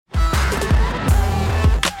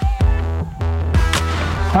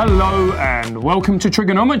Hello and welcome to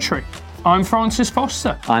Trigonometry. I'm Francis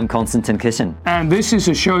Foster. I'm Konstantin Kisin. And this is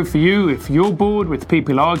a show for you if you're bored with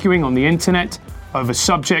people arguing on the internet over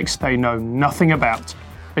subjects they know nothing about.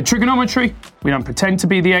 At Trigonometry, we don't pretend to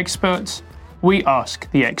be the experts, we ask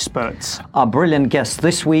the experts. Our brilliant guest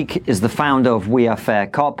this week is the founder of We Are Fair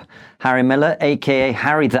Cop, Harry Miller, aka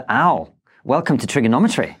Harry the Owl. Welcome to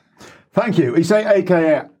Trigonometry. Thank you. You say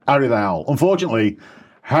aka Harry the Owl. Unfortunately,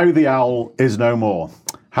 Harry the Owl is no more.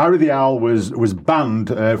 Harry the Owl was banned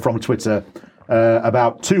from Twitter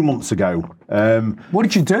about 2 months ago. What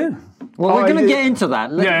did you do? Well, we're going to get into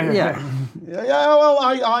that. Yeah,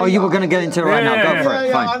 well, you were going to get into it right now. Go for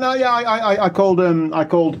it. Fine. I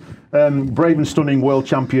called brave and stunning world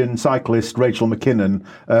champion cyclist Rachel McKinnon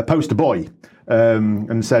poster boy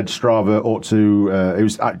and said Strava ought to. It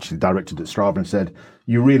was actually directed at Strava and said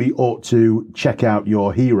you really ought to check out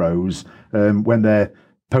your heroes when they're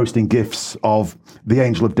posting GIFs of the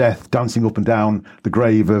angel of death dancing up and down the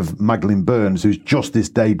grave of Magdalene Burns, who's just this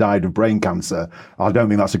day died of brain cancer. I don't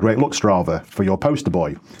think that's a great look, Strava, for your poster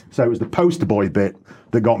boy. So it was the poster boy bit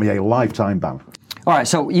that got me a lifetime ban. All right,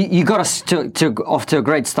 so you got us off to a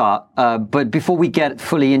great start. But before we get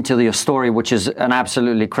fully into your story, which is an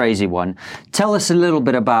absolutely crazy one, tell us a little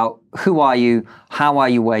bit about who are you, how are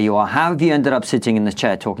you where you are, how have you ended up sitting in this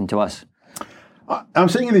chair talking to us? I'm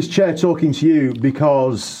sitting in this chair talking to you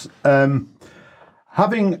because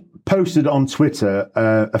having posted on Twitter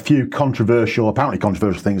a few apparently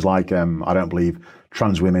controversial things like I don't believe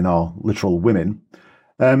trans women are literal women,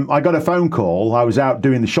 I got a phone call. I was out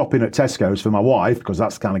doing the shopping at Tesco's for my wife, because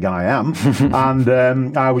that's the kind of guy I am.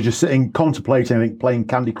 And I was just sitting contemplating, playing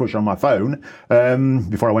Candy Crush on my phone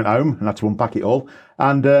before I went home and had to unpack it all.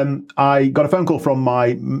 And I got a phone call from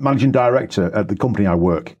my managing director at the company I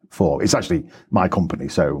work for. It's actually my company,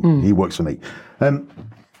 so he works for me. And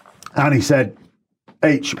he said,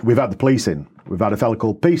 H, we've had the police in. We've had a fella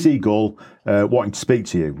called PC Gull wanting to speak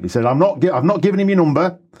to you. He said, I've not given him your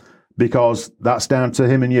number, because that's down to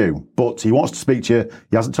him and you. But he wants to speak to you.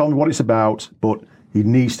 He hasn't told me what it's about, but he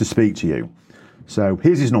needs to speak to you. So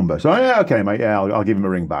here's his number. So, yeah, okay, mate, yeah, I'll give him a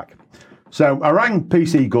ring back. So I rang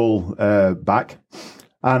PC Gull back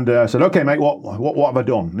and said, okay, mate, what have I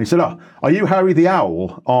done? And he said, are you Harry the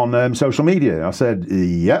Owl on social media? I said,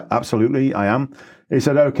 yeah, absolutely, I am. He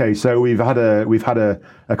said, okay, so we've had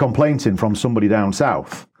a complaint in from somebody down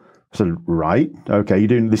south. I said, right, okay,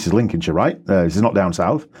 this is Lincolnshire, right? This is not down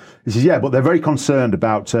south. He says, yeah, but they're very concerned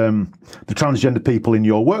about the transgender people in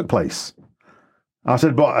your workplace. I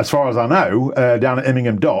said, but as far as I know, down at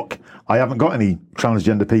Immingham Dock, I haven't got any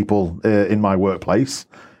transgender people in my workplace.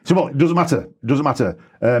 So, well, it doesn't matter.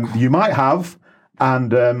 You might have,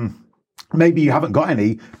 and maybe you haven't got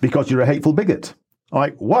any because you're a hateful bigot. I'm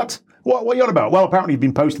like, what? What are you on about? Well, apparently you've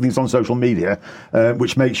been posting things on social media,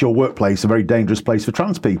 which makes your workplace a very dangerous place for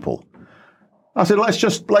trans people. I said, let's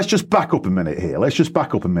just back up a minute here. Let's just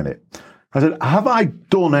back up a minute. I said, have I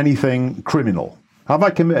done anything criminal? Have I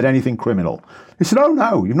committed anything criminal? He said, oh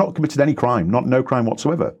no, you've not committed any crime, no crime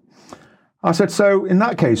whatsoever. I said, so in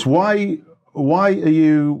that case, why are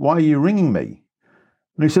you ringing me?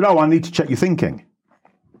 And he said, oh, I need to check your thinking.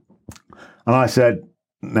 And I said,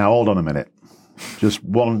 now hold on a minute. Just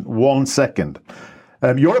one second.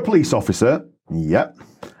 You're a police officer, yep,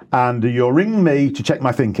 and you're ringing me to check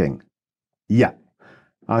my thinking, yeah.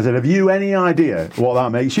 I said, have you any idea what that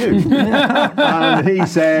makes you? And he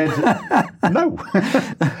said, no.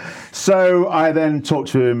 So I then talked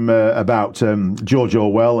to him about George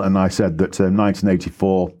Orwell, and I said that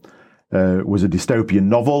 1984 was a dystopian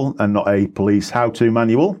novel and not a police how-to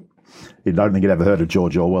manual. I don't think he'd ever heard of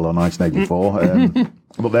George Orwell or 1984,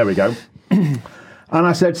 but there we go. And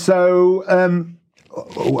I said, so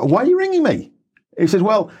why are you ringing me? He says,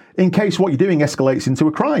 well, in case what you're doing escalates into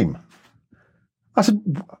a crime. I said,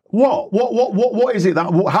 what is it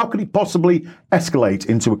how could it possibly escalate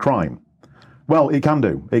into a crime? Well, it can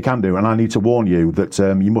do, and I need to warn you that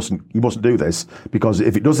you mustn't do this, because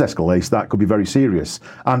if it does escalate, that could be very serious.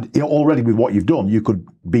 And already with what you've done, you could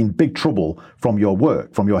be in big trouble from your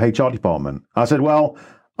work, from your HR department. I said, well,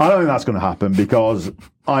 I don't think that's going to happen, because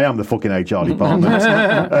I am the fucking HR department.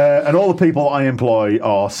 And all the people I employ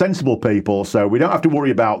are sensible people, so we don't have to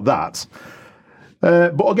worry about that.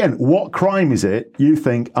 But again, what crime is it you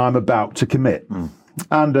think I'm about to commit?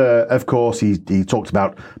 And of course, he talked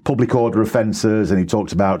about public order offences, and he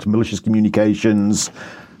talked about malicious communications.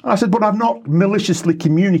 I said, but I've not maliciously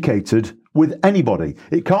communicated with anybody.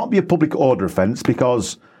 It can't be a public order offence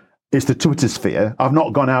because it's the Twitter sphere. I've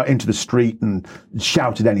not gone out into the street and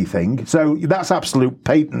shouted anything. So that's absolute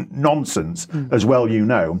patent nonsense as well, you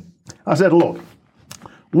know. I said, look,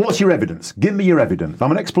 what's your evidence? Give me your evidence.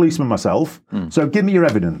 I'm an ex-policeman myself, so give me your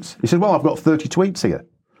evidence. He said, well, I've got 30 tweets here.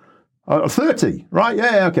 30? Right,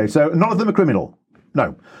 yeah, okay. So none of them are criminal?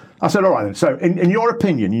 No. I said, all right then. So in your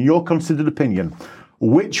opinion, in your considered opinion,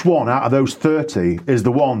 which one out of those 30 is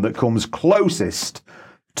the one that comes closest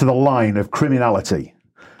to the line of criminality?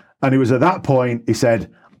 And it was at that point he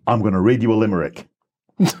said, I'm going to read you a limerick.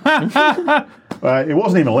 It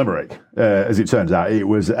wasn't even a limerick, as it turns out. It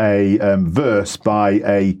was a verse by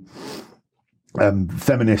a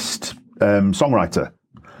feminist songwriter.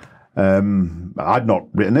 I'd not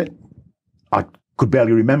written it. I could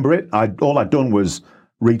barely remember it. All I'd done was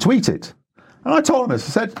retweet it. And I told him, I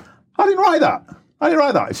said, I didn't write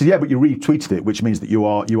that. He said, yeah, but you retweeted it, which means that you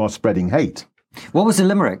are spreading hate. What was the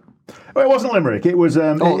limerick? Well, it wasn't a limerick. It was...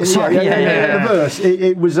 sorry. The verse.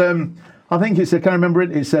 It was... I think it said, can I remember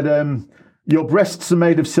it? It said, your breasts are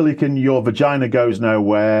made of silicon, your vagina goes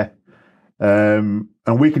nowhere, and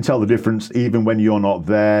we can tell the difference even when you're not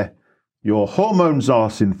there. Your hormones are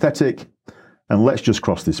synthetic, and let's just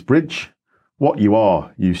cross this bridge. What you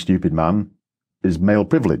are, you stupid man, is male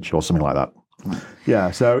privilege, or something like that.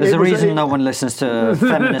 Yeah, so there's a reason no one listens to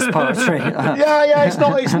feminist poetry. Yeah, it's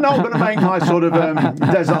not going to make my sort of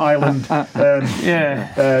desert island. But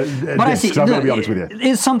I see, I'm going to be honest with you.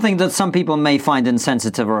 It's something that some people may find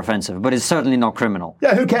insensitive or offensive, but it's certainly not criminal.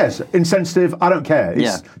 Yeah, who cares? Insensitive, I don't care.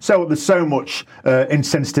 So there's so much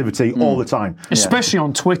insensitivity all the time, especially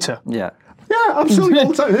on Twitter. Yeah, absolutely all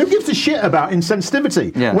the time. Who gives a shit about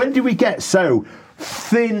insensitivity? Yeah. When do we get so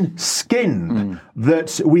thin-skinned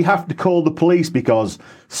that we have to call the police because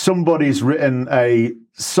somebody's written a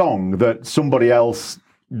song that somebody else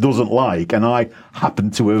doesn't like, and I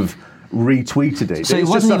happen to have retweeted it? So it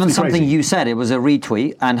wasn't even something you said; it was a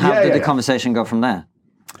retweet. And how did the conversation go from there?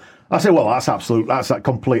 I said, well, that's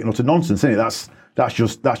complete and utter nonsense, isn't it? That's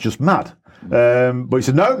just mad. But he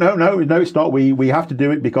said, no, it's not. We have to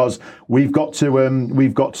do it because we've got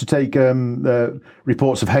to take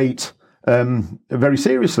reports of hate very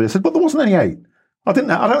seriously. I said, but there wasn't any hate. I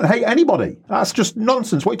don't hate anybody. That's just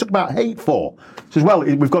nonsense. What are you talking about hate for? He says, well,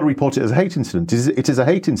 we've got to report it as a hate incident. It is a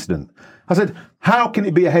hate incident. I said, how can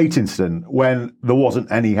it be a hate incident when there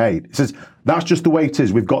wasn't any hate? He says, that's just the way it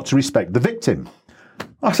is. We've got to respect the victim.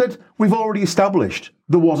 I said, we've already established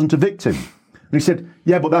there wasn't a victim. And he said,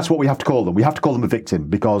 yeah, but that's what we have to call them. We have to call them a victim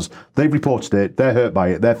because they've reported it, they're hurt by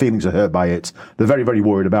it, their feelings are hurt by it. They're very, very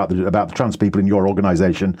worried about the trans people in your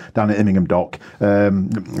organisation down at Immingham Dock.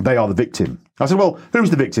 They are the victim. I said, well,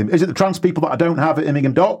 who's the victim? Is it the trans people that I don't have at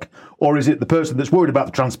Immingham Dock? Or is it the person that's worried about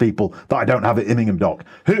the trans people that I don't have at Immingham Dock?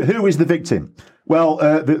 Who is the victim? Well,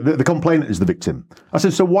 the complainant is the victim. I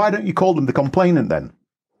said, so why don't you call them the complainant then?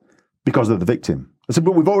 Because they're the victim. I said,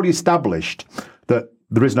 but we've already established that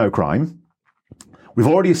there is no crime. We've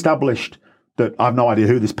already established that I have no idea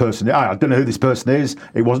who this person is. I don't know who this person is.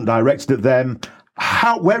 It wasn't directed at them.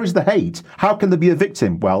 Where is the hate? How can there be a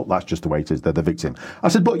victim? Well, that's just the way it is. They're the victim. I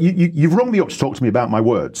said, but you've rung me up to talk to me about my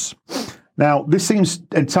words. Now, this seems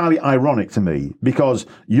entirely ironic to me because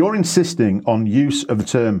you're insisting on use of the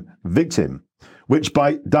term victim, which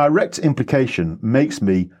by direct implication makes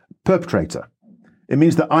me perpetrator. It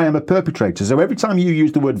means that I am a perpetrator. So every time you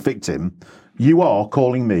use the word victim, you are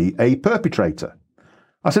calling me a perpetrator.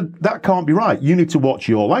 I said, that can't be right. You need to watch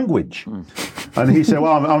your language. And he said,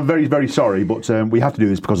 well, I'm very, very sorry, but we have to do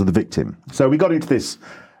this because of the victim. So we got into this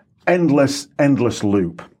endless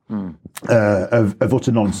loop of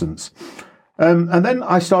utter nonsense. And then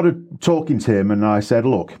I started talking to him and I said,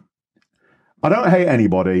 look, I don't hate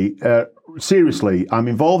anybody. Seriously, I'm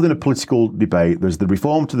involved in a political debate. There's the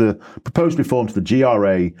proposed reform to the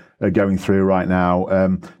GRA going through right now.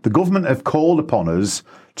 The government have called upon us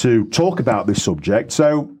to talk about this subject,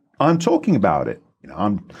 so I'm talking about it.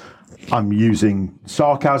 I'm using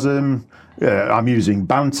sarcasm. I'm using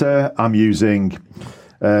banter. I'm using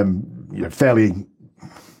fairly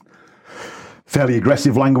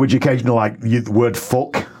aggressive language occasionally, like the word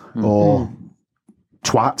fuck or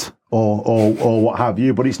twat or what have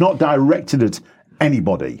you. But it's not directed at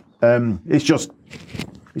anybody. It's just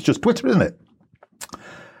Twitter, isn't it?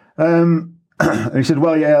 And he said,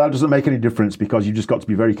 well, yeah, that doesn't make any difference because you've just got to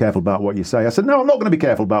be very careful about what you say. I said, no, I'm not going to be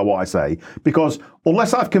careful about what I say because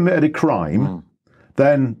unless I've committed a crime,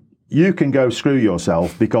 then you can go screw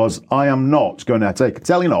yourself because I am not going to take a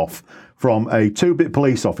telling off from a 2-bit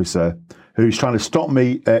police officer who's trying to stop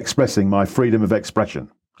me expressing my freedom of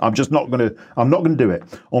expression. I'm not going to do it.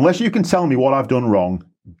 Unless you can tell me what I've done wrong,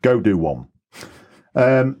 go do one.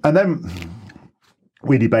 And then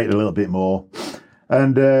we debated a little bit more.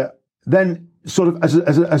 And then sort of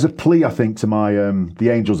as a plea, I think, to my the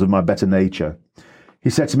angels of my better nature, He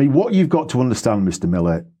said to me, what you've got to understand, Mr.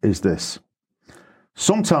 Miller, is this.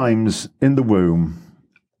 Sometimes in the womb,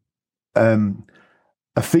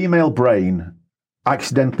 a female brain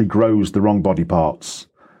accidentally grows the wrong body parts,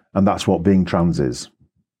 and that's what being trans is.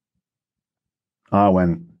 I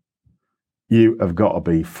went, you have got to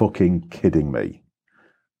be fucking kidding me.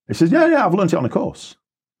 He says, yeah, I've learnt it on a course.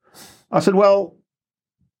 I said, well,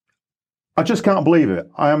 I just can't believe it.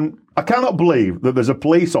 I cannot believe that there's a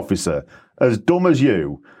police officer as dumb as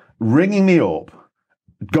you ringing me up,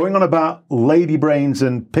 going on about lady brains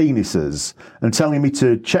and penises and telling me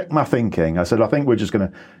to check my thinking. I said, I think we're just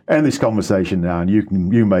going to end this conversation now, and you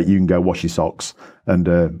can go wash your socks. And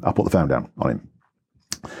I put the phone down on him.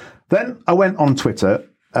 Then I went on Twitter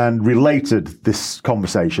and related this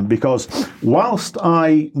conversation because whilst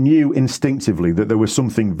I knew instinctively that there was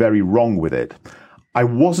something very wrong with it, I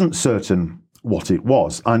wasn't certain what it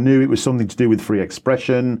was. I knew it was something to do with free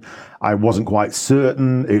expression. I wasn't quite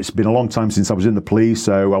certain. It's been a long time since I was in the police,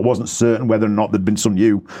 so I wasn't certain whether or not there'd been some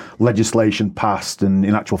new legislation passed, and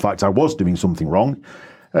in actual fact, I was doing something wrong.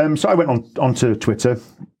 So I went onto Twitter,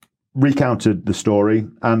 recounted the story,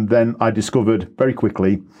 and then I discovered very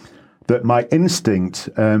quickly that my instinct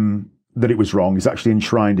that it was wrong is actually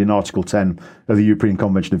enshrined in Article 10 of the European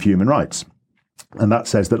Convention of Human Rights. And that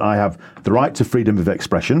says that I have the right to freedom of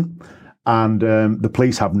expression, and the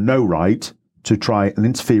police have no right to try and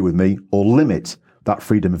interfere with me or limit that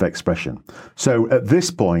freedom of expression. So at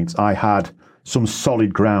this point, I had some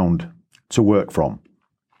solid ground to work from.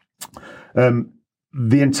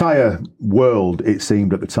 The entire world, it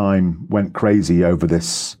seemed at the time, went crazy over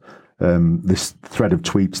this thread of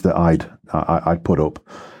tweets that I'd put up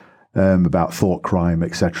about thought crime,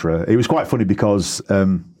 etc. It was quite funny because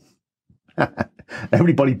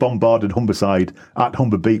everybody bombarded Humberside at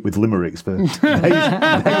Humberbeat with limericks for days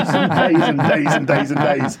and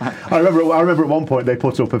days. I remember at one point they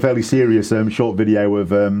put up a fairly serious short video of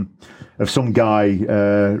some guy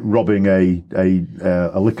robbing a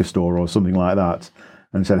liquor store or something like that,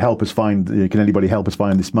 and said, can anybody help us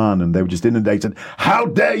find this man? And they were just inundated. How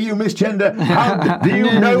dare you misgender? Do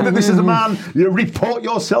you know that this is a man? You report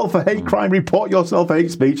yourself for hate crime, report yourself for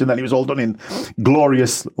hate speech. And then it was all done in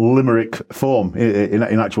glorious limerick form,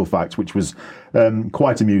 in actual fact, which was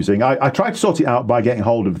quite amusing. I tried to sort it out by getting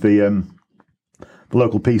hold of the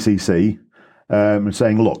local PCC and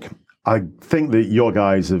saying, look, I think that your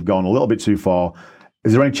guys have gone a little bit too far.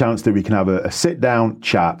 Is there any chance that we can have a sit-down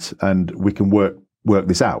chat and we can work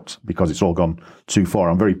this out, because it's all gone too far?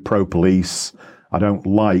 I'm very pro-police. I don't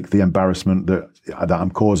like the embarrassment that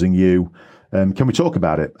I'm causing you. Can we talk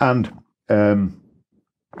about it? And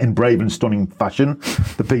in brave and stunning fashion,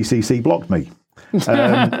 the PCC blocked me.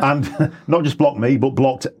 And not just blocked me, but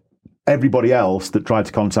blocked everybody else that tried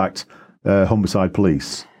to contact Humberside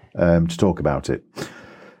Police to talk about it.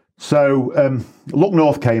 So Look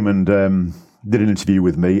North came and did an interview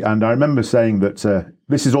with me, and I remember saying that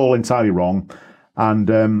this is all entirely wrong, and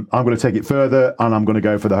I'm going to take it further, and I'm going to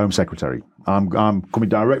go for the Home Secretary. I'm coming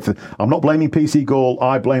direct for. I'm not blaming PC Gall.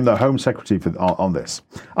 I blame the Home Secretary on this.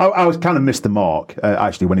 I was kind of missed the mark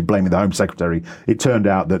actually when he blamed the Home Secretary. It turned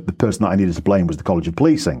out that the person that I needed to blame was the College of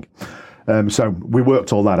Policing. So we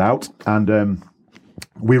worked all that out, and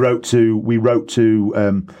we wrote to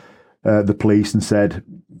the police and said,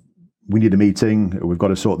 we need a meeting. We've got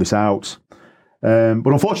to sort this out. But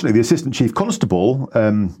unfortunately, the Assistant Chief Constable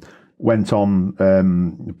went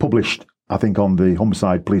on, published, I think, on the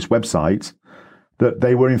Humberside Police website, that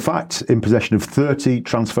they were in fact in possession of 30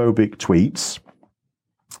 transphobic tweets,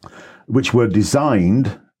 which were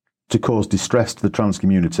designed to cause distress to the trans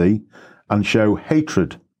community and show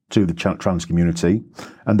hatred to the trans community.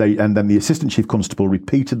 And then the Assistant Chief Constable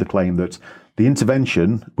repeated the claim that the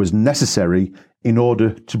intervention was necessary in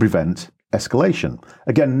order to prevent escalation.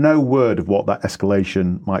 Again, no word of what that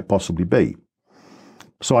escalation might possibly be.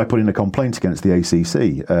 So I put in a complaint against the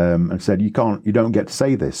ACC and said, you don't get to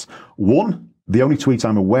say this. One, the only tweet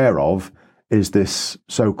I'm aware of is this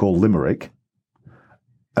so-called limerick.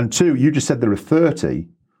 And two, you just said there are 30.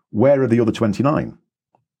 Where are the other 29?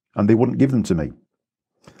 And they wouldn't give them to me.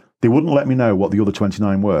 They wouldn't let me know what the other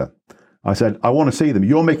 29 were. I said, I want to see them.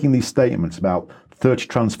 You're making these statements about 30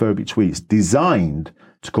 transphobic tweets designed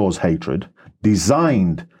to cause hatred,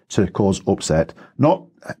 designed to cause upset, not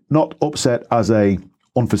upset as a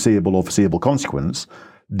unforeseeable or foreseeable consequence,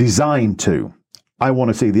 designed to. I want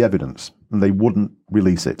to see the evidence. And they wouldn't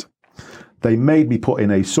release it. They made me put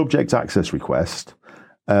in a subject access request,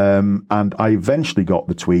 and I eventually got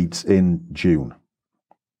the tweets in June.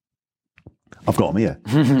 I've got them here.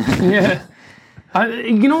 Yeah.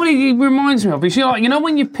 You know what he reminds me of? Is like, you know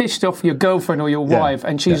when you're pissed off your girlfriend or your wife,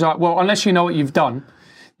 and she's like, "Well, unless you know what you've done,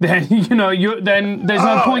 then then there's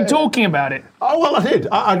no point talking about it." Oh well, I did.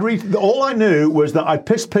 All I knew was that I'd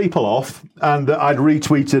pissed people off and that I'd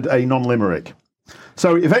retweeted a non-limerick.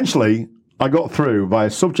 So eventually, I got through via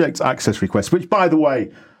subject access request, which, by the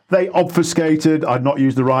way, they obfuscated. I'd not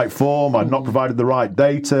used the right form. I'd not provided the right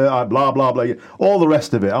data. Blah blah blah. All the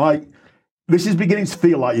rest of it. This is beginning to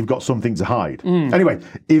feel like you've got something to hide. Anyway,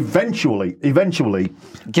 eventually,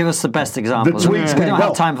 give us the best examples. The tweets we don't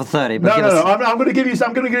have time for 30. But no. I'm going to give you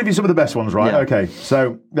some of the best ones, right? Yeah. Okay.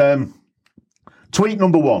 So, tweet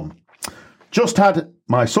number 1: just had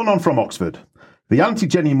my son on from Oxford. The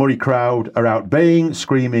anti-Jenny Murray crowd are out baying,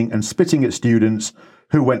 screaming, and spitting at students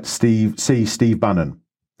who went to see Steve Bannon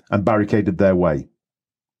and barricaded their way.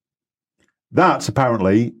 That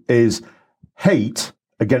apparently is hate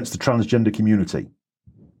against the transgender community.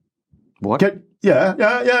 What? Yeah,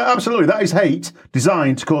 absolutely. That is hate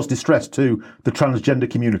designed to cause distress to the transgender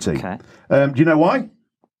community. Okay. Do you know why?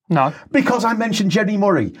 No. Because I mentioned Jenny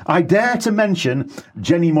Murray. I dare to mention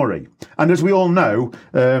Jenny Murray. And as we all know,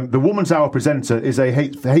 the Woman's Hour presenter is a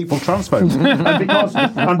hateful transphobe.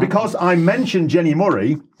 and because I mentioned Jenny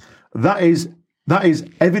Murray, that is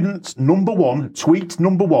evidence number 1, tweet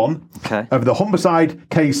number 1 of the Humberside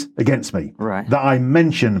case against me. Right. That I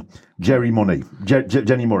mention Jenny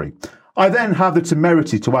Murray. I then have the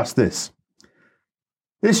temerity to ask this.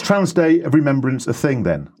 Is Trans Day of Remembrance a thing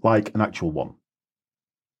then, like an actual one?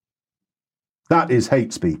 That is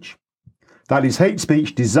hate speech. That is hate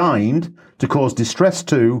speech designed to cause distress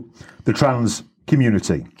to the trans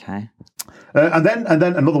community. Okay. And then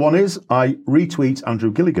another one is I retweet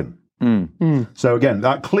Andrew Gilligan. So again,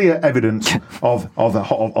 that clear evidence of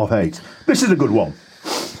hate. This is a good one.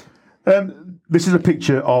 This is a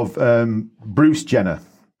picture of Bruce Jenner.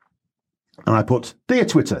 And I put, "Dear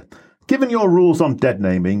Twitter, given your rules on dead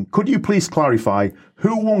naming, could you please clarify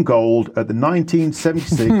who won gold at the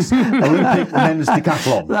 1976 Olympic men's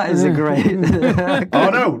decathlon?" That is a great...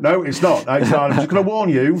 Oh, no, it's not. I'm just going to warn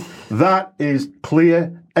you, that is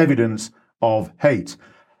clear evidence of hate.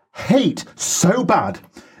 Hate so bad,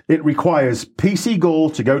 it requires PC Gall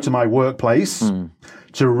to go to my workplace,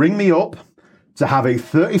 to ring me up, to have a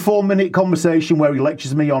 34-minute conversation where he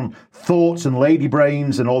lectures me on thoughts and lady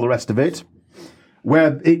brains and all the rest of it,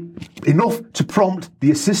 enough to prompt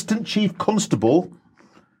the Assistant Chief Constable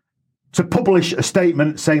to publish a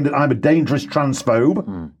statement saying that I'm a dangerous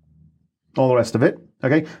transphobe, all the rest of it,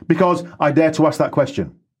 okay? Because I dare to ask that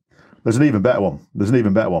question. There's an even better one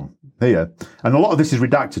here. And a lot of this is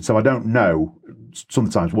redacted, so I don't know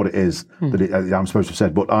sometimes what it is that I'm supposed to have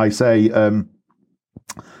said. But I say,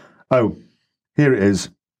 here it is.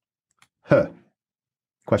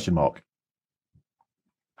 Question mark.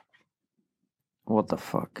 What the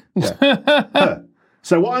fuck? Yeah.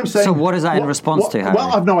 So what I'm saying... So what is that in response to, Harry?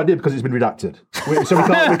 Well, I've no idea because it's been redacted. So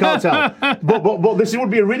we can't tell. But this would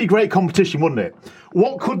be a really great competition, wouldn't it?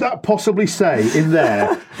 What could that possibly say in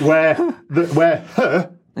there where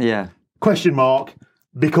question mark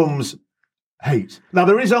becomes hate? Now,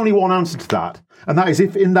 there is only one answer to that, and that is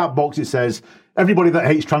if in that box it says, everybody that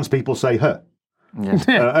hates trans people say her. Yeah.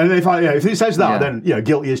 And if it says that, then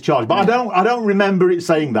guilty as charged. But I don't remember it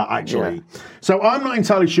saying that actually. Yeah. So I'm not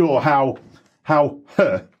entirely sure how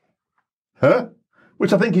her,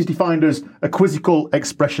 which I think is defined as a quizzical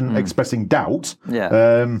expression expressing doubt.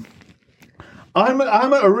 Yeah. I'm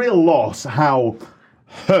at a real loss how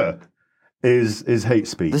her is hate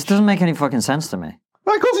speech. This doesn't make any fucking sense to me.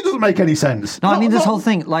 Well, of course it doesn't make any sense. No, I mean this whole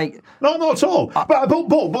thing, like... No, not at all.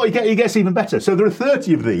 But it gets even better. So there are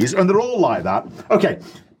 30 of these, and they're all like that. Okay,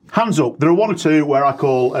 hands up. There are one or two where I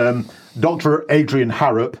call Dr. Adrian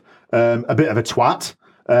Harrop a bit of a twat.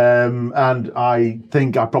 And I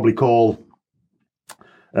think I probably call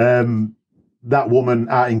that woman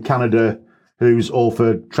out in Canada who's all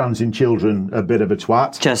for transing children a bit of a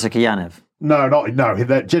twat. Jessica Yaniv. No.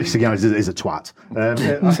 Jessica Yaniv is a twat.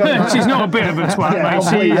 She's not a bit of a twat, mate.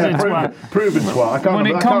 She is a twat. Proven twat. When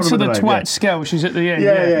it comes to the twat scale, she's at the end.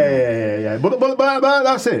 Yeah. But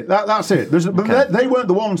that's it. That's it. But they weren't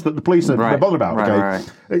the ones that the police are bothered about.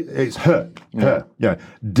 Right. It's her. Yeah.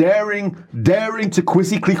 Daring to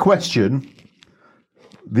quizzically question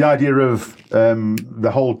the idea of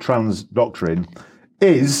the whole trans doctrine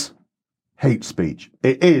is hate speech.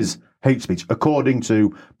 It is hate speech, according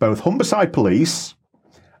to both Humberside Police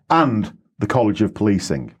and the College of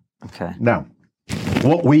Policing. Okay. Now,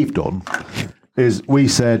 what we've done is we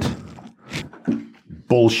said,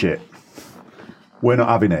 bullshit. We're not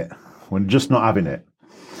having it. We're just not having it.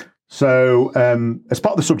 So, as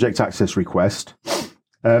part of the subject access request,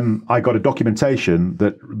 I got a documentation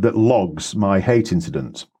that logs my hate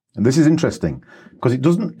incident. And this is interesting because it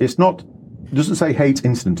doesn't say hate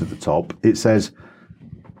incident at the top. It says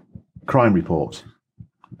crime report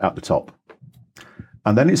at the top.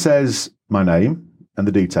 And then it says my name and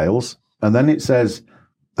the details. And then it says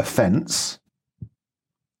offence,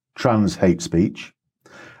 trans hate speech.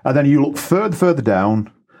 And then you look further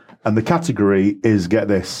down and the category is, get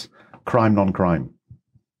this, crime, non-crime.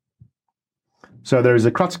 So there is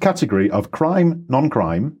a category of crime,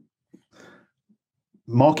 non-crime,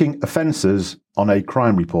 marking offences on a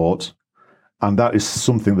crime report, and that is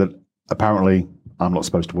something that apparently I'm not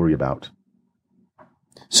supposed to worry about.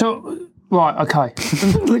 So, right, okay.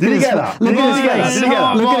 Did you get that? Look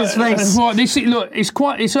at his face.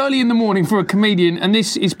 Right, it's early in the morning for a comedian, and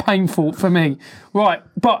this is painful for me. Right,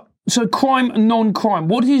 but so crime and non-crime.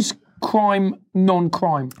 What is crime,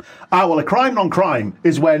 non-crime? Well, a crime, non-crime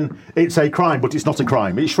is when it's a crime, but it's not a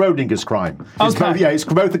crime. It's Schrodinger's crime. It's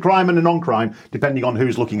Okay. both a crime and a non-crime, depending on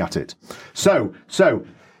who's looking at it. So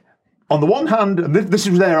on the one hand, this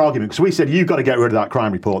is their argument, because we said, you've got to get rid of that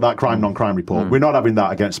crime report, that crime, non-crime report. We're not having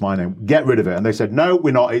that against my name. Get rid of it. And they said, no,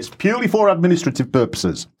 we're not. It's purely for administrative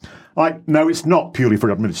purposes. No, it's not purely for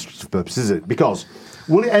administrative purposes, is it? Because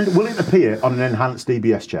will it appear on an enhanced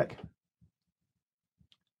DBS check?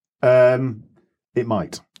 It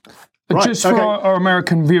might. Right, Just for our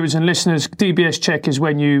American viewers and listeners, DBS check is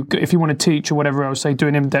when if you want to teach or whatever else, they do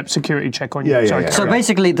an in-depth security check on you. Yeah. So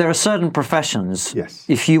basically, there are certain professions. Yes.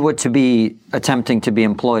 If you were to be attempting to be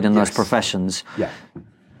employed in those professions,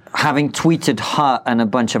 having tweeted hurt and a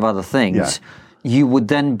bunch of other things, you would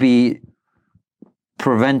then be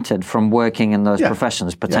prevented from working in those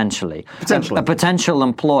professions potentially. Potentially. A potential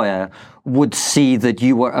employer would see that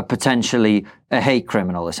you were potentially a hate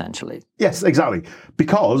criminal, essentially. Yes, exactly.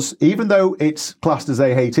 Because even though it's classed as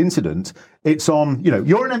a hate incident, it's on.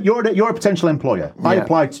 You're a potential employer. I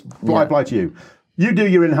apply to you. You do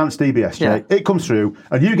your enhanced DBS check. It comes through,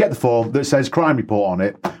 and you get the form that says crime report on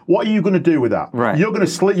it. What are you going to do with that? Right. You're going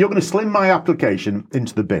to slim my application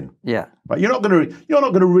into the bin. Yeah. Right. You're not going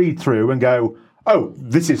to read through and go, oh,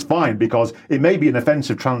 this is fine because it may be an offence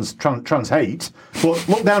of trans hate, but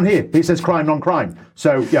look down here, it says crime, non-crime.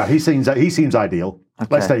 So he seems ideal. Okay.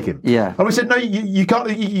 Let's take him. Yeah. And we said, no, you can't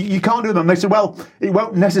do that. And they said, well, it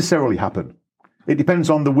won't necessarily happen. It depends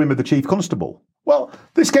on the whim of the chief constable. Well,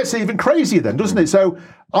 this gets even crazier then, doesn't it? So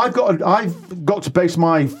I've got to base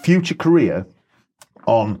my future career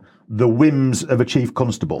on the whims of a chief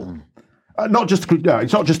constable. It's not just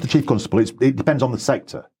the chief constable. It depends on the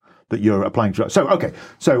sector that you're applying to.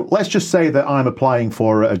 So let's just say that I'm applying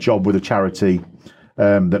for a job with a charity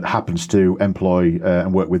that happens to employ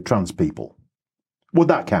and work with trans people. Would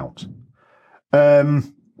that count?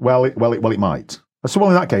 Well, it might. So,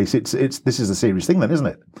 in that case, this is a serious thing, then, isn't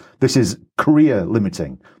it? This is career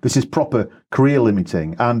limiting. This is proper career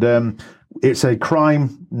limiting, and it's a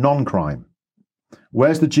crime, non-crime.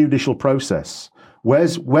 Where's the judicial process?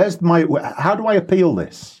 How do I appeal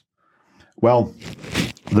this? Well,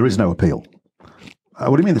 there is no appeal.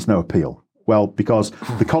 What do you mean there's no appeal? Well, because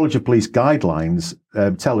the College of Police guidelines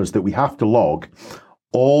tell us that we have to log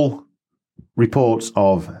all reports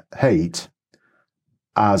of hate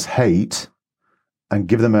as hate and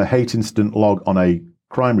give them a hate incident log on a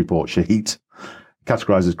crime report sheet,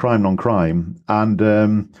 categorised as crime, non-crime,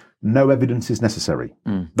 and no evidence is necessary.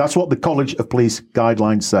 That's what the College of Police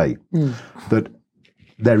guidelines say, that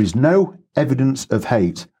there is no evidence of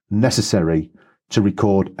hate necessary to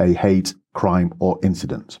record a hate crime or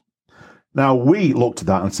incident. Now, we looked at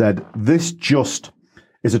that and said, this just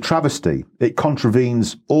is a travesty. It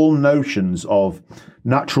contravenes all notions of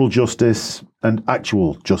natural justice and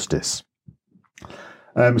actual justice.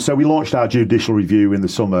 So we launched our judicial review in the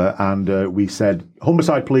summer, and we said,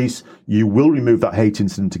 Humberside Police, you will remove that hate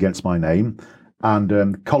incident against my name,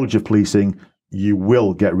 and College of Policing, you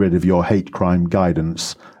will get rid of your hate crime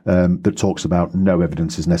guidance that talks about no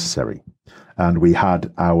evidence is necessary. And we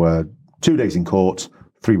had our 2 days in court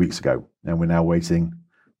 3 weeks ago, and we're now waiting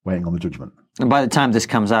on the judgment. And by the time this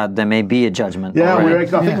comes out, there may be a judgment. Yeah, I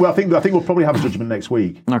think we'll probably have a judgment next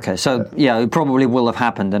week. Okay, so it probably will have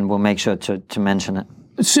happened, and we'll make sure to mention it.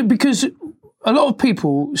 So, because a lot of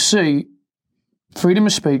people see freedom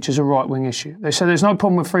of speech as a right-wing issue. They say there's no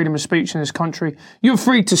problem with freedom of speech in this country. You're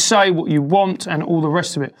free to say what you want and all the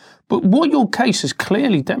rest of it. But what your case has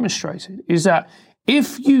clearly demonstrated is that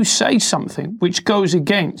if you say something which goes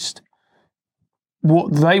against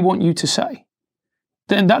what they want you to say,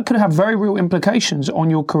 then that could have very real implications on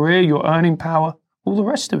your career, your earning power, all the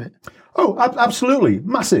rest of it. Oh, absolutely.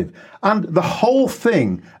 Massive. And the whole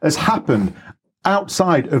thing has happened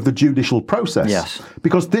outside of the judicial process. Yes.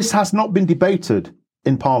 Because this has not been debated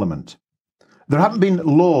in Parliament. There haven't been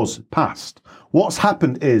laws passed. What's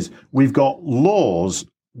happened is we've got laws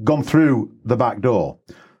gone through the back door.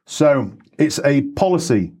 So it's a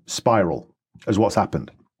policy spiral, is what's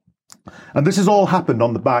happened. And this has all happened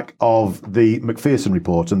on the back of the Macpherson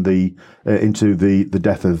report and into the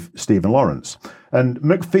death of Stephen Lawrence. And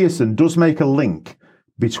Macpherson does make a link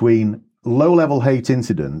between low-level hate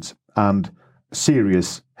incident and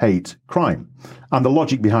serious hate crime. And the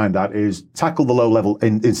logic behind that is tackle the low-level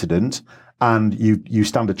incident and you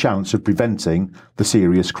stand a chance of preventing the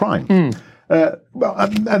serious crime. And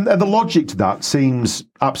the logic to that seems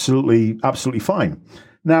absolutely fine.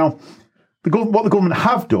 Now, what the government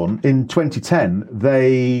have done in 2010,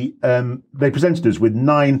 they presented us with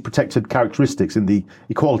 9 protected characteristics in the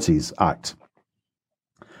Equalities Act.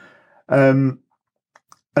 And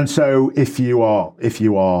so, if you are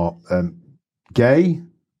gay,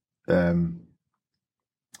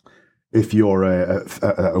 if you're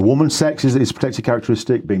a woman's sex is a protected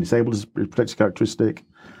characteristic, being disabled is a protected characteristic.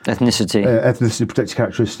 Ethnicity, protected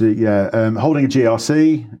characteristic, yeah. Holding a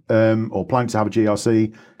GRC or planning to have a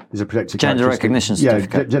GRC is a protected gender characteristic. recognition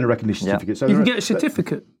certificate. Yeah, gender recognition certificate. So you can get a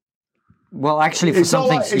certificate. Well, actually, for some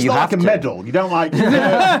things it's you not have like a to. medal. You don't like you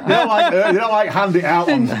don't like hand it out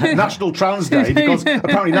on National Trans Day because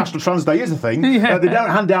apparently National Trans Day is a thing. Yeah. They don't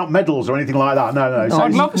hand out medals or anything like that. No. So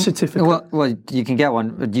I'd love a certificate. Well, you can get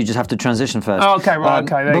one. But you just have to transition first. Oh, okay, right,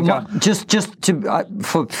 okay, there you go. Just to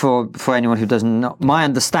for anyone who doesn't know, my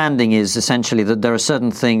understanding is essentially that there are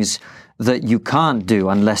certain things that you can't do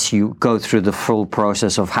unless you go through the full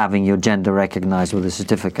process of having your gender recognized with a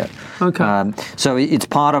certificate. Okay. So it's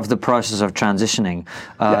part of the process of transitioning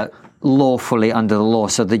lawfully under the law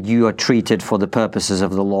so that you are treated for the purposes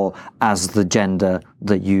of the law as the gender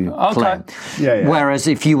that you claim. Yeah. Whereas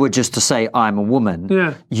if you were just to say, I'm a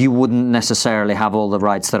woman, you wouldn't necessarily have all the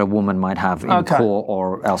rights that a woman might have in court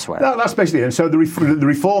or elsewhere. That's basically it. And so the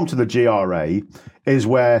reform to the GRA is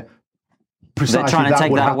where precisely they're trying to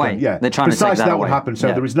take that away. Yeah, they're trying precisely to take that would away. happen. So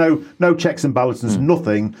there is no checks and balances,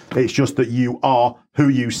 nothing. It's just that you are who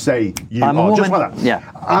you say you I'm are, a woman. just like that.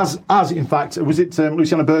 Yeah. As in fact, was it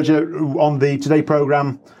Luciana Berger on the Today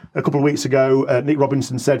programme a couple of weeks ago? Nick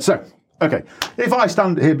Robinson said, "So, okay, if I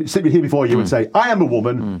sit here before you and say I am a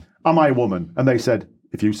woman, am I a woman?" And they said,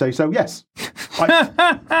 "If you say so, yes."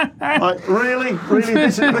 Really,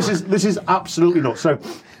 this is absolutely nuts. So.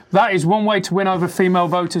 That is one way to win over female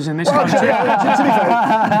voters in this country. To be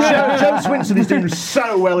fair, Jo Swinson is doing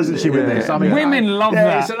so well, isn't she, with this? I mean, women love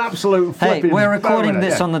that. It's an absolute Hey, flipping we're recording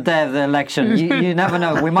bonus, this on the day of the election. You never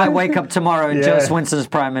know. We might wake up tomorrow and Jo Swinson's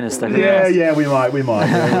Prime Minister. Yeah, we might.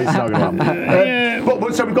 Yeah, it's not going to happen.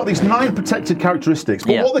 But so we've got these 9 protected characteristics.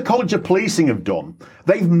 But what the College of Policing have done,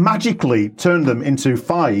 they've magically turned them into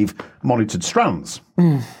 5 monitored strands.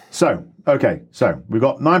 So we've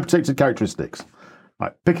got 9 protected characteristics.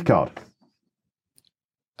 Right, pick a card.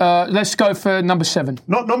 Let's go for number 7.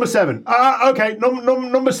 Not number 7. Okay,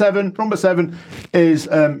 number 7. Number 7 is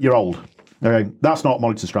you're old. Okay, that's not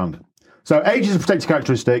monitored strand. So age is a protected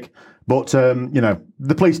characteristic, but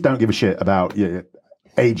the police don't give a shit about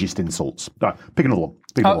ageist insults. Right, pick another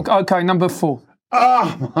one. Okay, number 4.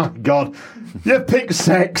 Oh my God, you've picked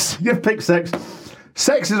sex.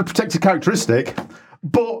 Sex is a protected characteristic,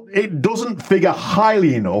 but it doesn't figure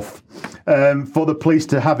highly enough for the police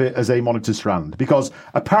to have it as a monitored strand because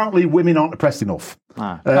apparently women aren't oppressed enough.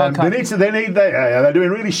 They're doing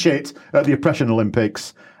really shit at the oppression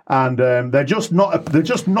Olympics, and they're just not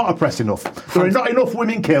oppressed enough. There are not enough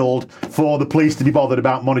women killed for the police to be bothered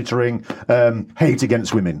about monitoring hate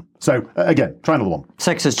against women. So again, try another one.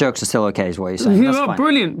 Sexist jokes are still okay, is what you're saying. You are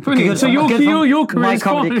brilliant. So your career my is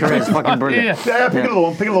comedy career is fucking brilliant. Yeah, pick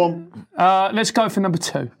another one. Let's go for number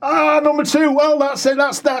 2. Number 2. Well, that's it.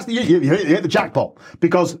 That's you hit the jackpot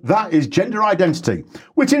because that is gender identity,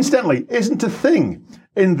 which incidentally isn't a thing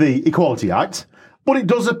in the Equality Act, but it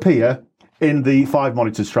does appear in the 5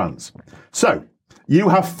 monitored strands. So you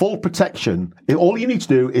have full protection. All you need to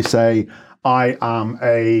do is say, I am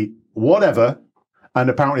a whatever, and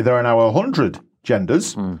apparently there are now 100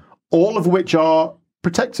 genders, all of which are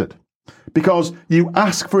protected. Because you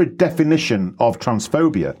ask for a definition of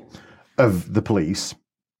transphobia of the police,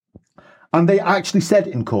 and they actually said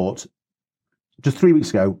in court just 3 weeks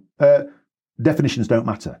ago, definitions don't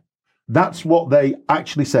matter. That's what they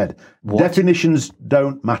actually said. Definitions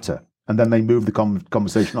don't matter. And then they move the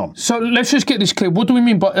conversation on. So let's just get this clear. What do we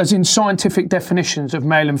mean by, as in scientific definitions of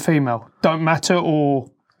male and female, don't matter,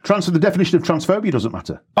 or The definition of transphobia doesn't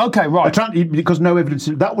matter. Okay, right. Because no evidence,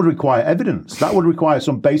 that would require evidence. That would require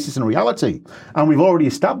some basis in reality. And we've already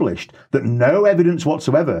established that no evidence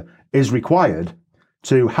whatsoever is required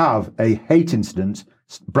to have a hate incident,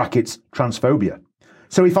 brackets, transphobia.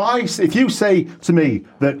 So if you say to me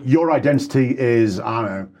that your identity is, I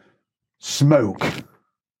don't know, smoke,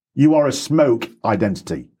 you are a smoke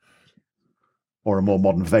identity. Or a more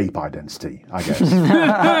modern vape identity, I guess. and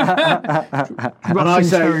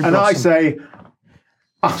I say,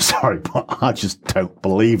 I'm sorry, but I just don't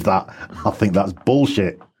believe that. I think that's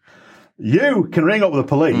bullshit. You can ring up the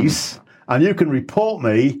police and you can report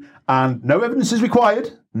me, and no evidence is required,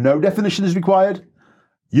 no definition is required.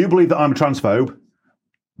 You believe that I'm a transphobe.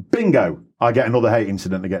 Bingo, I get another hate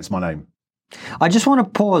incident against my name. I just want to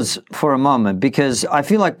pause for a moment because I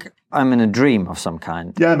feel like I'm in a dream of some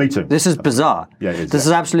kind. Yeah, me too. This is bizarre. Yeah, it is. This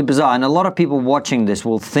is absolutely bizarre. And a lot of people watching this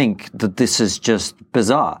will think that this is just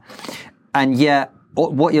bizarre. And yet,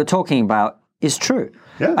 what you're talking about is true.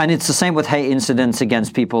 Yeah. And it's the same with hate incidents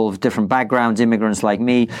against people of different backgrounds, immigrants like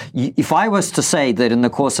me. If I was to say that in the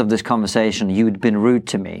course of this conversation you'd been rude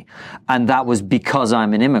to me, and that was because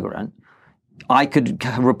I'm an immigrant, I could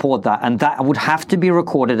report that, and that would have to be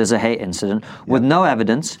recorded as a hate incident with no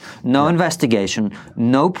evidence, no investigation,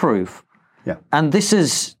 no proof. Yeah. And this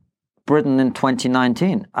is Britain in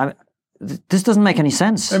 2019. This doesn't make any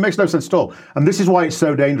sense. It makes no sense at all. And this is why it's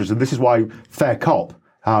so dangerous, and this is why Fair Cop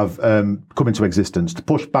have come into existence to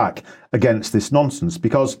push back against this nonsense,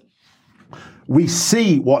 because we've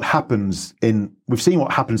seen what happens in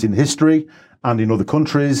history and in other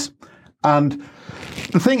countries. And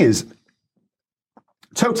the thing is,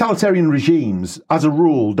 totalitarian regimes, as a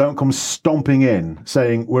rule, don't come stomping in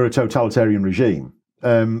saying we're a totalitarian regime.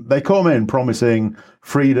 They come in promising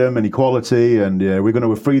freedom and equality and we're going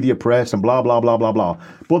to free the oppressed and blah, blah, blah, blah, blah.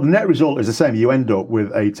 But the net result is the same. You end up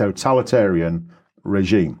with a totalitarian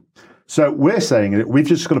regime. So we're saying that we've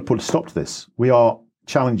just got to put a stop to this. We are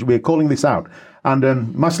calling this out.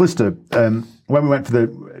 And my solicitor, when we went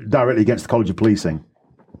directly against the College of Policing,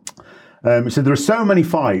 he said there are so many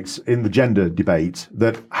fights in the gender debate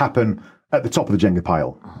that happen at the top of the Jenga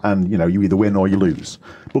pile, and you either win or you lose.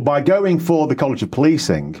 But by going for the College of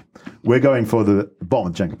Policing, we're going for the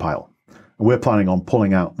bottom of the Jenga pile, and we're planning on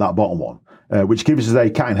pulling out that bottom one, which gives us a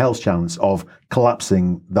cat in hell's chance of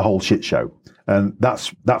collapsing the whole shit show. And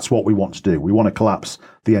that's what we want to do. We want to collapse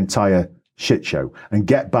the entire shit show and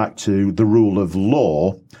get back to the rule of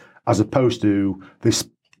law, as opposed to this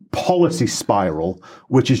policy spiral,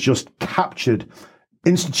 which has just captured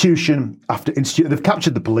institution after institution. They've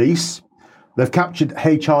captured the police, they've captured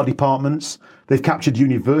HR departments, they've captured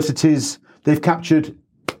universities, they've captured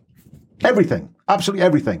everything, absolutely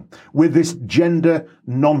everything, with this gender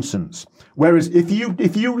nonsense. Whereas if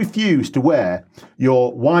you refuse to wear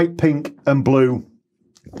your white, pink and blue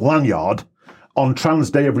lanyard on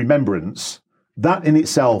Trans Day of Remembrance, that in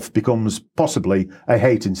itself becomes possibly a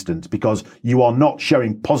hate incident, because you are not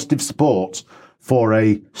showing positive support for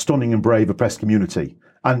a stunning and brave oppressed community,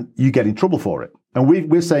 and you get in trouble for it. And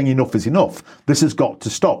we're saying enough is enough. This has got to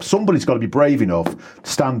stop. Somebody's got to be brave enough to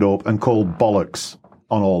stand up and call bollocks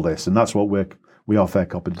on all this, and that's what we are Fair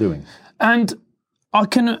Cop at doing. And I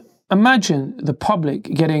can imagine the public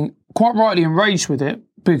getting quite rightly enraged with it,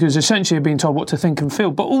 because essentially they're being told what to think and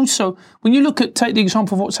feel. But also, when you take the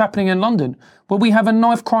example of what's happening in London, where we have a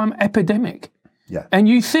knife crime epidemic, and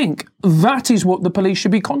you think that is what the police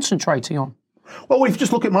should be concentrating on. Well, we've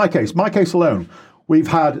just looked at my case alone. We've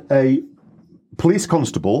had a police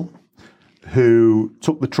constable who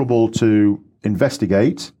took the trouble to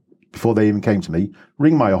investigate before they even came to me,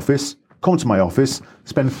 ring my office, come to my office,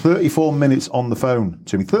 spend 34 minutes on the phone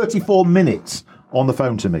to me. 34 minutes on the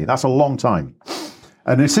phone to me. That's a long time.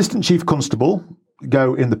 An assistant chief constable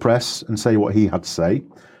go in the press and say what he had to say.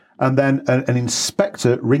 And then an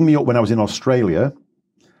inspector ring me up when I was in Australia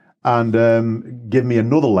and give me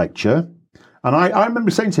another lecture. And I remember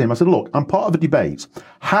saying to him, I said, look, I'm part of a debate.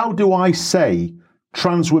 How do I say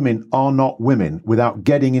trans women are not women without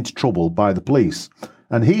getting into trouble by the police?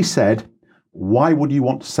 And he said, why would you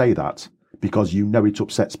want to say that? Because you know it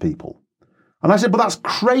upsets people. And I said, but that's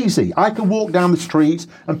crazy. I can walk down the street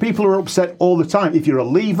and people are upset all the time. If you're a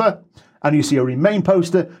Leaver and you see a Remain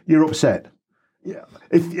poster, you're upset.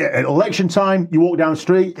 If at election time, you walk down the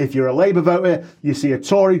street, if you're a Labour voter, you see a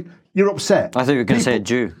Tory, you're upset. I thought you were going to say a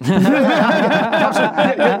Jew. You're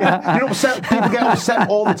upset. People get upset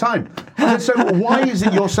all the time. I said, so why is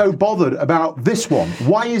it you're so bothered about this one?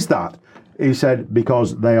 Why is that? He said,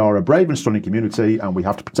 because they are a brave and stunning community and we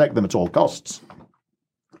have to protect them at all costs.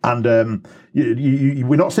 And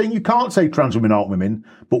we're not saying you can't say trans women aren't women,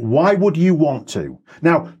 but why would you want to?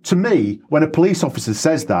 Now, to me, when a police officer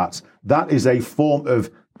says that, that is a form of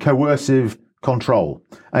coercive control.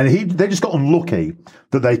 And they just got unlucky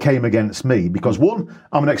that they came against me because, one,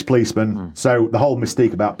 I'm an ex-policeman, so the whole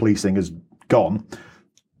mystique about policing is gone.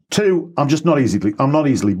 Two, I'm not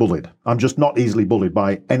easily bullied. I'm just not easily bullied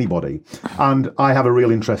by anybody. And I have a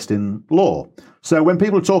real interest in law. So when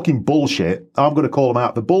people are talking bullshit, I'm going to call them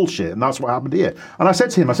out for bullshit. And that's what happened here. And I said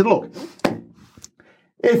to him, I said, look,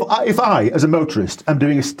 if I, as a motorist, am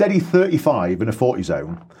doing a steady 35 in a 40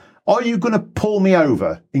 zone, are you going to pull me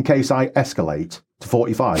over in case I escalate to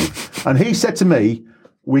 45? And he said to me,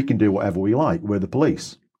 we can do whatever we like. We're the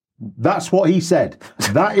police. That's what he said.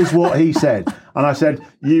 That is what he said. And I said,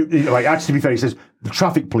 actually, to be fair, he says, the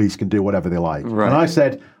traffic police can do whatever they like. Right. And I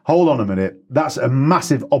said, hold on a minute. That's a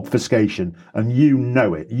massive obfuscation. And you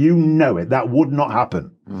know it. You know it. That would not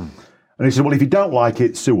happen. And he said, well, if you don't like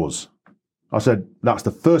it, sue us. I said, that's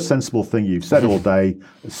the first sensible thing you've said all day.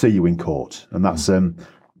 See you in court. And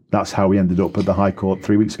that's how we ended up at the High Court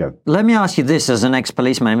 3 weeks ago. Let me ask you this as an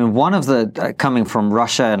ex-policeman. I mean, one of the, coming from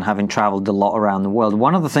Russia and having traveled a lot around the world,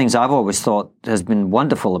 one of the things I've always thought has been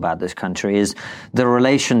wonderful about this country is the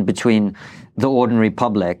relation between the ordinary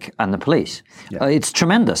public and the police. Yeah. It's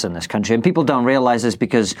tremendous in this country, and people don't realize this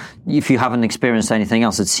because if you haven't experienced anything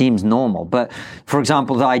else, it seems normal. But, for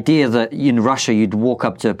example, the idea that in Russia you'd walk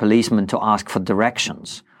up to a policeman to ask for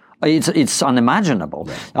directions, it's unimaginable.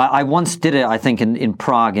 Yeah. I once did it, I think, in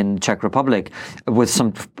Prague, in the Czech Republic, with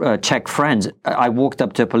some Czech friends. I walked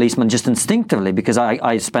up to a policeman just instinctively because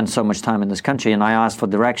I spent so much time in this country, and I asked for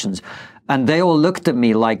directions. And they all looked at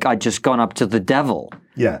me like I'd just gone up to the devil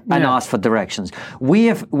and asked for directions. We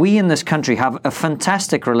in this country have a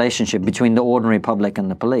fantastic relationship between the ordinary public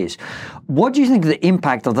and the police. What do you think the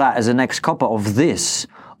impact of that as an ex-copper of this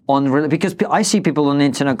on, because I see people on the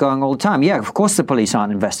internet going all the time, yeah, of course the police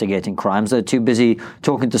aren't investigating crimes. They're too busy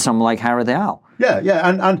talking to someone like Harry the Owl. Yeah,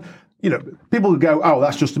 and you know, people go, oh,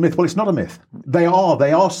 that's just a myth. Well, it's not a myth. They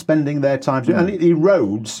are spending their time, and it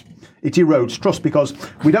erodes trust because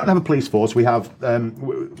we don't have a police force. We have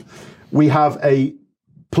a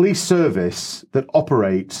police service that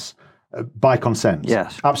operates by consent.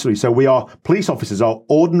 Yes. Absolutely. So police officers are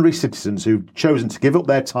ordinary citizens who've chosen to give up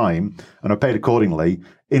their time and are paid accordingly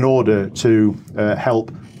in order to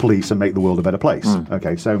help police and make the world a better place.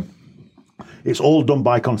 Okay, so it's all done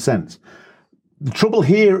by consent. The trouble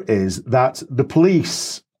here is that the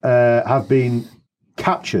police have been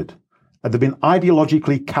captured. They've been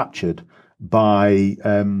ideologically captured by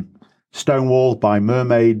Stonewall, by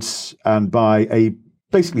mermaids, and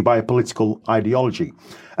basically by a political ideology.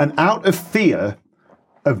 And out of fear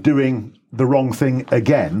of doing the wrong thing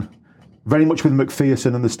again, very much with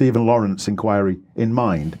Macpherson and the Stephen Lawrence inquiry in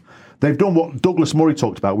mind, they've done what Douglas Murray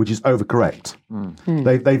talked about, which is overcorrect.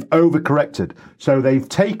 They've overcorrected. So they've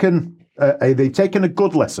taken a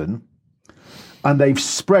good lesson and they've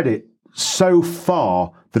spread it so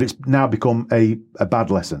far that it's now become a bad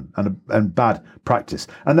lesson and bad practice.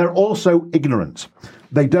 And they're also ignorant.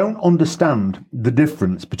 They don't understand the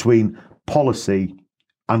difference between policy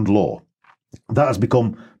and law. That has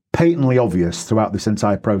become patently obvious throughout this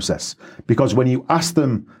entire process. Because when you ask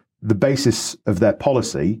them the basis of their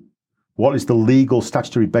policy, what is the legal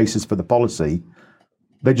statutory basis for the policy,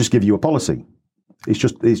 they just give you a policy. It's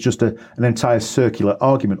just an entire circular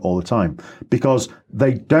argument all the time because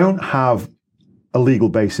they don't have a legal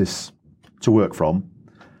basis to work from,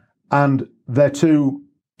 and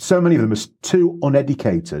so many of them are too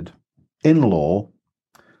uneducated in law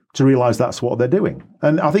to realise that's what they're doing.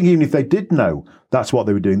 And I think even if they did know that's what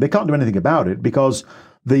they were doing, they can't do anything about it because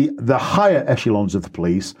the higher echelons of the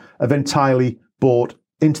police have entirely bought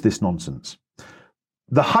into this nonsense.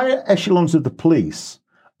 The higher echelons of the police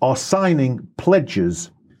are signing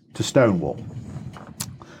pledges to Stonewall.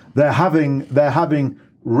 They're having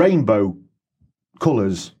rainbow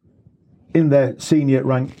colours in their senior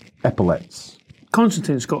rank epaulets.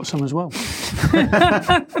 Constantine's got some as well.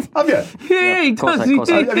 Have you? Yeah, he does. Have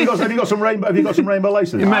you got some rainbow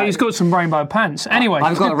laces? Mate, he's got some rainbow pants. Anyway,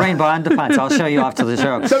 I've got rainbow underpants. I'll show you after the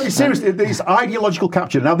show. So seriously, this ideological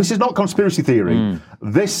capture. Now, this is not conspiracy theory.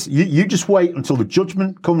 This you just wait until the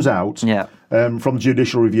judgment comes out from the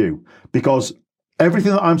judicial review, because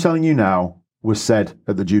everything that I'm telling you now was said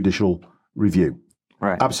at the judicial review.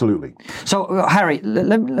 Right. Absolutely. So, Harry,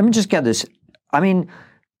 let me just get this. I mean,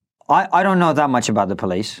 I don't know that much about the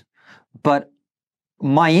police, but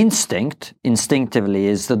my instinctively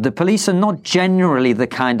is that the police are not generally the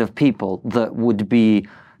kind of people that would be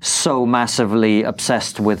so massively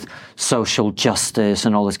obsessed with social justice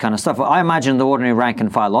and all this kind of stuff. I imagine the ordinary rank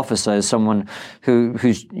and file officer is someone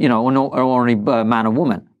who's an ordinary man or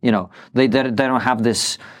woman. They don't have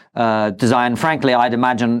this design. Frankly, I'd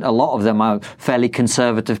imagine a lot of them are fairly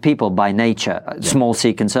conservative people by nature, small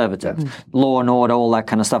c conservative. Law and order, all that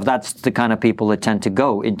kind of stuff. That's the kind of people that tend to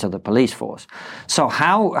go into the police force. So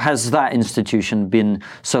how has that institution been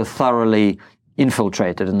so thoroughly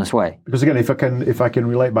infiltrated in this way? Because again, if I can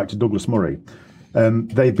relate back to Douglas Murray,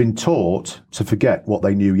 they've been taught to forget what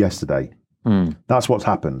they knew yesterday. That's what's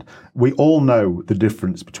happened. We all know the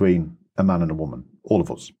difference between a man and a woman, all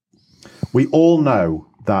of us. We all know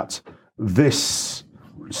that this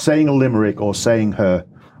saying a limerick or saying her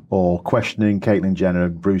or questioning Caitlyn Jenner,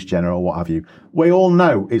 Bruce Jenner or what have you, we all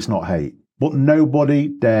know it's not hate, but nobody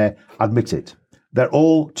dare admit it. They're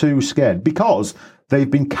all too scared because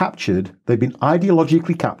they've been captured, they've been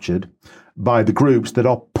ideologically captured by the groups that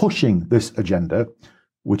are pushing this agenda,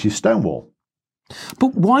 which is Stonewall.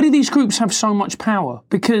 But why do these groups have so much power?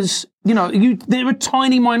 Because, they're a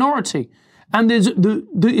tiny minority. And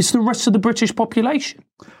it's the rest of the British population.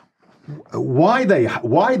 Why they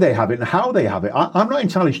have it and how they have it, I'm not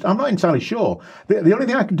entirely sure. The only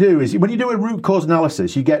thing I can do is when you do a root cause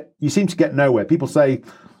analysis, you seem to get nowhere. People say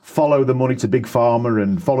follow the money to Big Pharma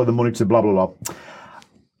and follow the money to blah blah blah.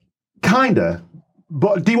 Kinda,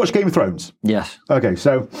 but do you watch Game of Thrones? Yes. Okay,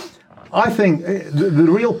 so I think the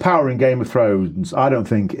real power in Game of Thrones, I don't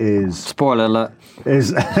think is spoiler alert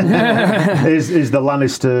is the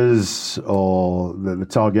Lannisters or the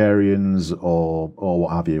Targaryens or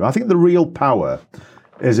what have you. I think the real power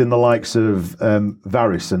is in the likes of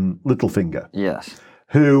Varys and Littlefinger. Yes,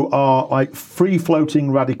 who are like free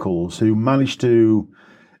floating radicals who manage to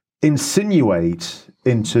insinuate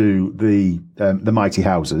into the mighty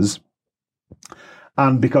houses.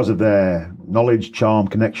 And because of their knowledge, charm,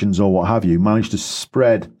 connections, or what have you, manage to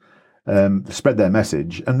spread their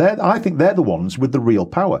message. And I think they're the ones with the real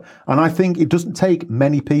power. And I think it doesn't take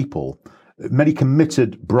many people, many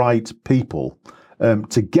committed, bright people,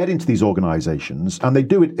 to get into these organisations. And they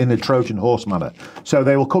do it in a Trojan horse manner. So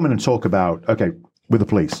they will come in and talk about, okay, with the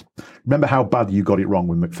police. Remember how bad you got it wrong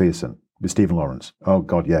with McPherson, with Stephen Lawrence? Oh,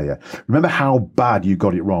 God, yeah. Remember how bad you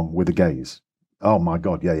got it wrong with the gays? Oh my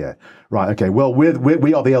God, yeah. Right, okay. Well, we are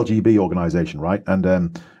the LGB organisation, right?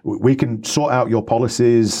 And we can sort out your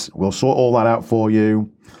policies. We'll sort all that out for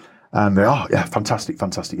you. And fantastic.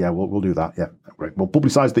 Yeah, we'll do that. Yeah, great. We'll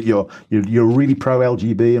publicise that you're really pro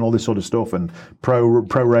LGB and all this sort of stuff, and pro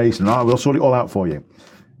race, and we'll sort it all out for you.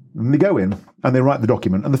 And they go in and they write the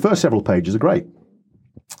document, and the first several pages are great.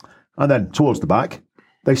 And then towards the back,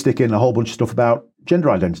 they stick in a whole bunch of stuff about gender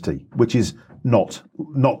identity, which is not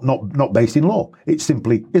based in law. It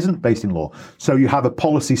simply isn't based in law. So you have a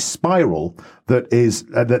policy spiral that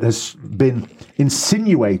has been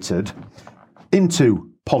insinuated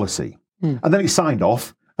into policy, and then it's signed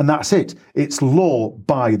off, and that's it. It's law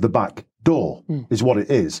by the back door, is what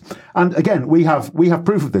it is. And again, we have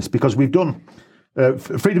proof of this because we've done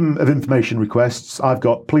freedom of information requests. I've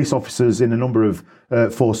got police officers in a number of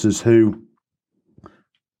forces who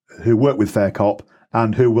work with Fair Cop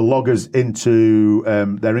and who will log us into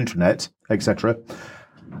their intranet, etc.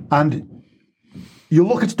 And you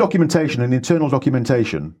look at documentation and internal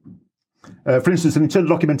documentation. For instance, an internal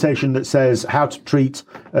documentation that says how to treat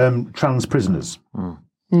trans prisoners.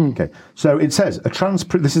 Okay, so it says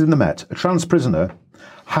this is in the Met. A trans prisoner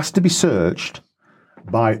has to be searched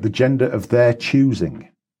by the gender of their choosing.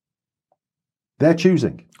 Their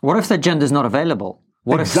choosing. What if their gender is not available?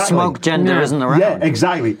 What if smoke gender isn't around? Yeah,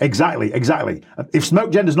 exactly. If smoke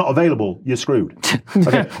gender is not available, you're screwed.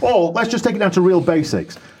 Okay. Or let's just take it down to real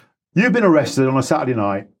basics. You've been arrested on a Saturday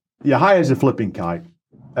night. You're high as a flipping kite.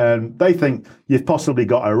 And they think you've possibly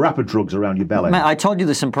got a wrap of drugs around your belly. Mate, I told you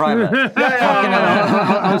this in private.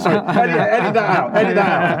 I'm sorry. Edit that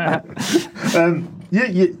out.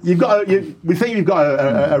 We think you've got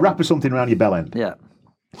a wrap of something around your bell end. Yeah.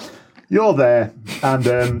 You're there,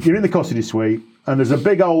 and you're in the custody suite, and there's a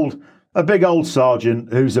big old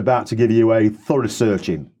sergeant who's about to give you a thorough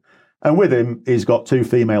searching, and with him, he's got two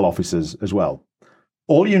female officers as well.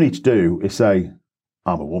 All you need to do is say,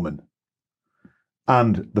 "I'm a woman,"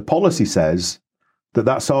 and the policy says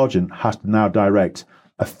that sergeant has to now direct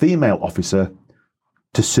a female officer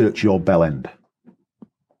to search your bell end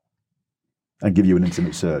and give you an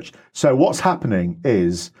intimate search. So what's happening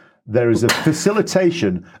is there is a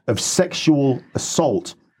facilitation of sexual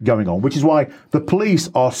assault going on, which is why the police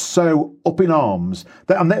are so up in arms.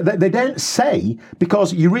 They don't say,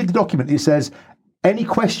 because you read the document, it says any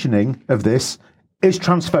questioning of this is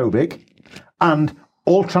transphobic, and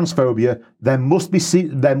all transphobia. There must be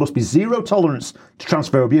zero tolerance to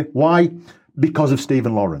transphobia. Why? Because of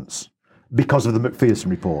Stephen Lawrence. Because of the McPherson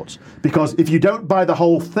reports. Because if you don't buy the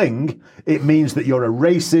whole thing, it means that you're a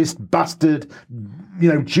racist, bastard,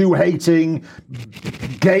 Jew-hating,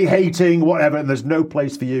 gay-hating, whatever, and there's no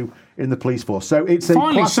place for you in the police force. So it's a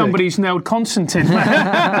Finally, classic, somebody's nailed Constantine.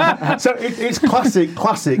 so it's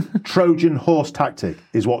classic Trojan horse tactic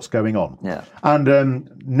is what's going on. Yeah. And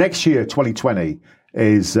next year, 2020,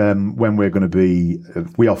 is when we're going to be,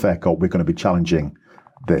 We Are Fair Cop, we're going to be challenging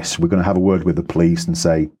this. We're going to have a word with the police and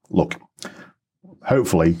say, look,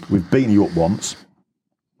 hopefully we've beaten you up once.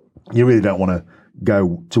 You really don't want to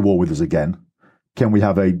go to war with us again. Can we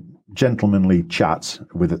have a gentlemanly chat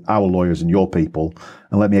with our lawyers and your people,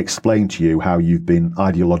 and let me explain to you how you've been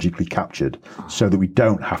ideologically captured, so that we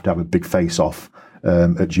don't have to have a big face-off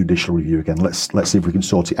at judicial review again. Let's see if we can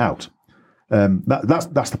sort it out. That's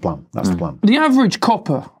the plan. That's the plan. The average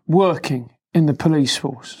copper working in the police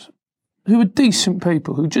force, who are decent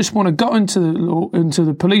people, who just want to go into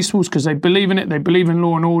the police force because they believe in it, they believe in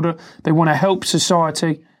law and order, they want to help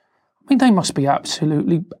society. I mean, they must be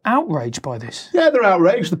absolutely outraged by this. Yeah, they're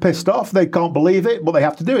outraged, they're pissed off, they can't believe it, but they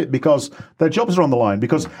have to do it because their jobs are on the line,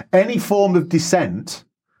 because any form of dissent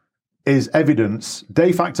is evidence,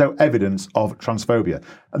 de facto evidence of transphobia.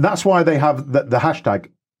 And that's why they have the hashtag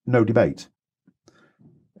no debate.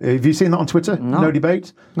 Have you seen that on Twitter? No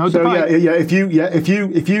debate. No debate. Yeah. If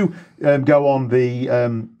you go on the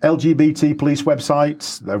LGBT police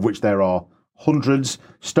websites, of which there are hundreds,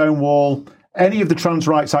 Stonewall, any of the trans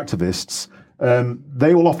rights activists,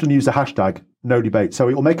 they will often use the hashtag no debate. So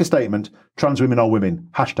it will make a statement: trans women are women.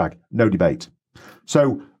 Hashtag no debate.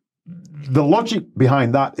 So the logic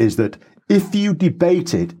behind that is that if you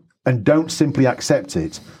debate it and don't simply accept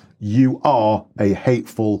it, you are a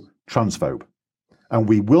hateful transphobe. And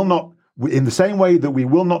we will not, in the same way that we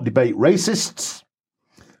will not debate racists,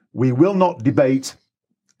 we will not debate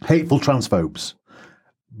hateful transphobes.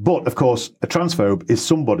 But, of course, a transphobe is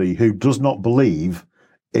somebody who does not believe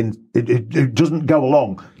in, it doesn't go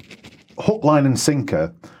along hook, line and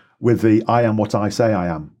sinker with the I am what I say I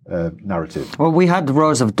am narrative. Well, we had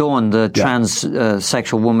Rose of Dawn, the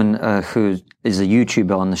transsexual woman who is a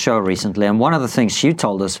YouTuber on the show recently, and one of the things she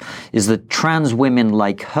told us is that trans women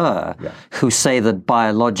like her, who say that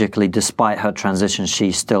biologically, despite her transition,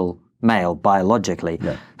 she's still male biologically,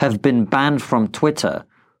 have been banned from Twitter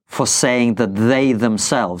for saying that they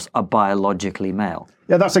themselves are biologically male.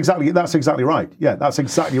 Yeah, that's exactly right. Yeah, that's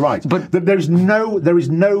exactly right. But there is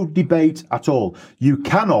no debate at all. You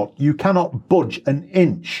cannot budge an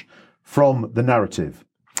inch from the narrative,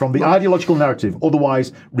 from the ideological narrative.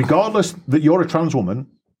 Otherwise, regardless that you're a trans woman,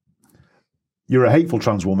 you're a hateful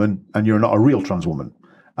trans woman, and you're not a real trans woman.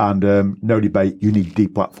 And no debate. You need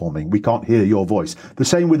deplatforming. We can't hear your voice. The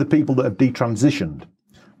same with the people that have detransitioned.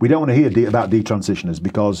 We don't want to hear about detransitioners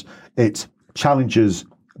because it challenges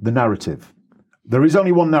the narrative. There is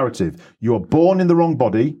only one narrative. You are born in the wrong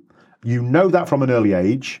body. You know that from an early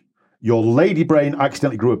age. Your lady brain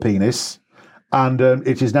accidentally grew a penis. And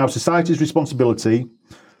it is now society's responsibility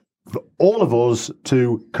for all of us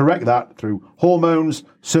to correct that through hormones,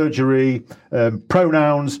 surgery,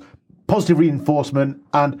 pronouns, positive reinforcement,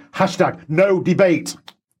 and hashtag no debate.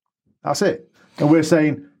 That's it. And we're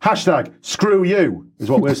saying hashtag screw you is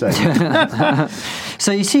what we're saying.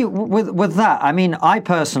 So you see, with that, I mean, I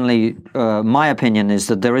personally, my opinion is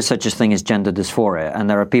that there is such a thing as gender dysphoria, and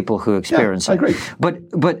there are people who experience it. I agree. But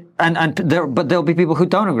there'll be people who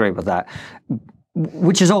don't agree with that,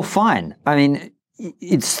 which is all fine. I mean,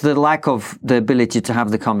 it's the lack of the ability to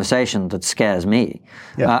have the conversation that scares me.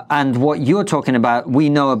 Yeah. And what you're talking about, we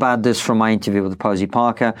know about this from my interview with Posey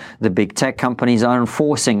Parker. The big tech companies are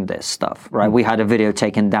enforcing this stuff, right? We had a video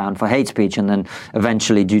taken down for hate speech, and then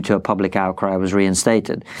eventually, due to a public outcry, was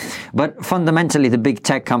reinstated. But fundamentally, the big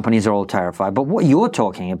tech companies are all terrified. But what you're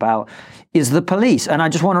talking about is the police. And I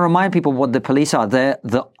just want to remind people what the police are. They're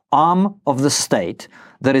the arm of the state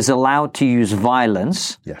that is allowed to use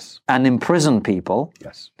violence and imprison people.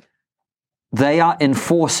 Yes. They are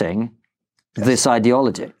enforcing this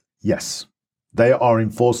ideology. Yes. They are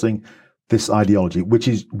enforcing this ideology, which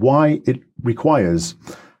is why it requires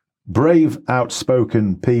brave,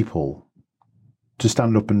 outspoken people to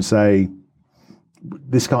stand up and say,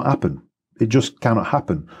 this can't happen. It just cannot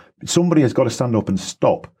happen. Somebody has got to stand up and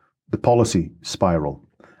stop the policy spiral.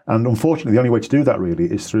 And unfortunately, the only way to do that really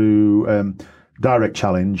is through direct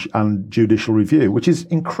challenge and judicial review, which is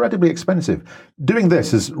incredibly expensive. Doing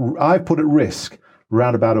this is, I've put at risk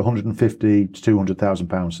around about £150,000 to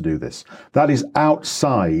 £200,000 to do this. That is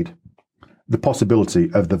outside the possibility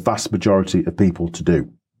of the vast majority of people to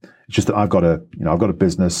do. It's just that I've got a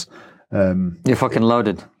business. You're fucking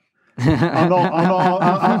loaded. I'm what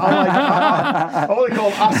they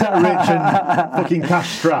call asset rich and fucking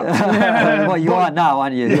cash strapped. Well, you are now,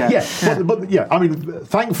 aren't you? Yeah, but I mean,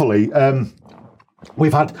 thankfully,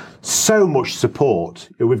 we've had so much support.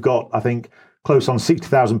 We've got, I think, close on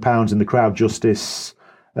 £60,000 in the Crowd Justice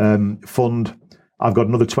fund. I've got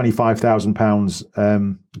another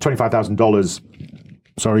 $25,000.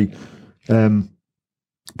 Sorry,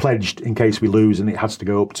 pledged in case we lose, and it has to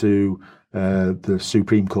go up to the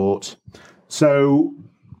Supreme Court. So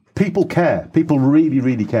people care. People really,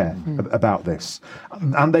 really care about this.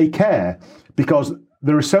 And they care because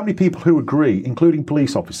there are so many people who agree, including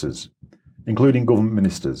police officers, including government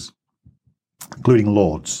ministers, including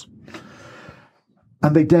lords.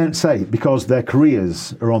 And they daren't say it because their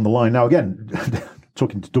careers are on the line. Now, again,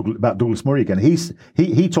 talking to about Douglas Murray again, he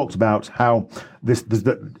talked about how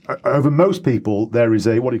over most people there is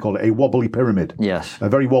a, what do you call it, a wobbly pyramid. Yes. A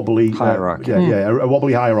very wobbly hierarchy. A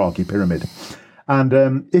wobbly hierarchy pyramid. And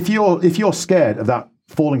if you're scared of that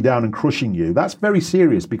falling down and crushing you, that's very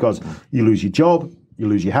serious because you lose your job, you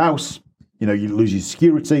lose your house, you lose your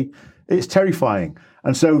security. It's terrifying.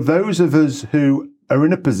 And so those of us who are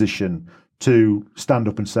in a position to stand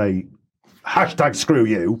up and say, #screw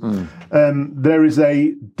you, there is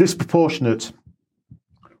a disproportionate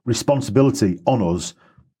responsibility on us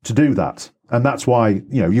to do that. And that's why,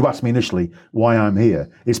 you asked me initially why I'm here.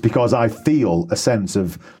 It's because I feel a sense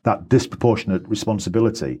of that disproportionate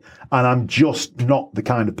responsibility. And I'm just not the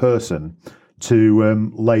kind of person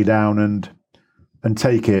to lay down and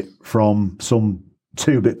take it from some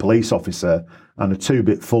 2-bit police officer and a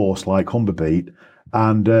 2-bit force like Humberbeat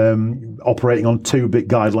and operating on 2-bit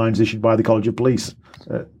guidelines issued by the College of Police.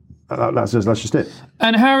 That's just it.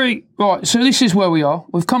 And Harry, right, so this is where we are.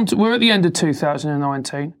 We're at the end of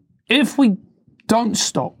 2019. If we don't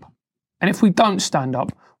stop and if we don't stand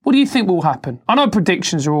up, what do you think will happen? I know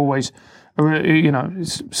predictions are always,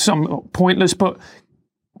 some pointless, but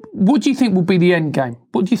what do you think will be the end game?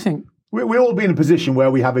 What do you think? We'll all be in a position where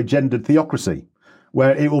we have a gendered theocracy,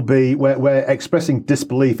 where it will be where expressing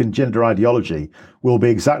disbelief in gender ideology will be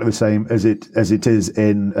exactly the same as it is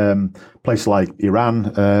in places like Iran,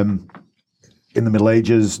 in the Middle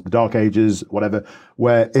Ages, the Dark Ages, whatever,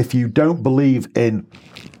 where if you don't believe in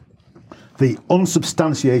the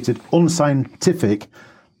unsubstantiated, unscientific,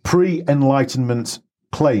 pre-Enlightenment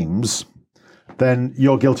claims, then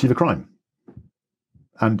you're guilty of a crime.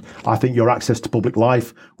 And I think your access to public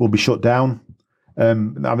life will be shut down. I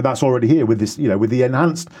mean, that's already here with this, with the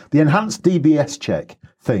enhanced DBS check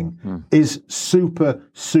thing is super,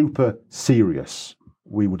 super serious,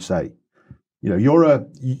 we would say.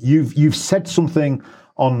 You've said something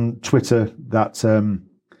on Twitter that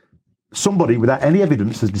somebody without any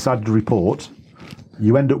evidence has decided to report.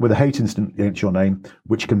 You end up with a hate incident against your name,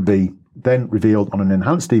 which can be then revealed on an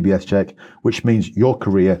enhanced DBS check, which means your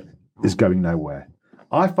career is going nowhere.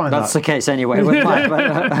 I find that's the case anyway. With mine,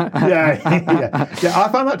 yeah. I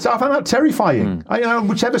find that terrifying.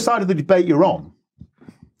 Whichever side of the debate you're on,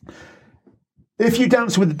 if you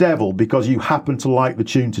dance with the devil because you happen to like the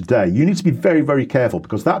tune today, you need to be very, very careful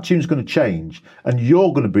because that tune's going to change, and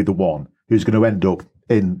you're going to be the one who's going to end up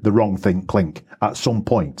in the wrong thing clink at some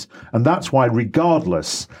point. And that's why,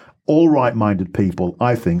 regardless, all right-minded people,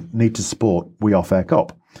 I think, need to support We Are Fair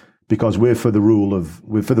Cop. Because we're for the rule of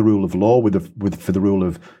law, we're for the rule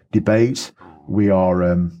of debate. We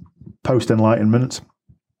are post-Enlightenment.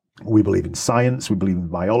 We believe in science. We believe in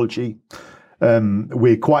biology.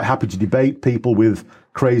 We're quite happy to debate people with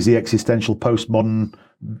crazy existential postmodern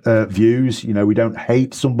views. We don't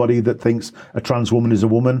hate somebody that thinks a trans woman is a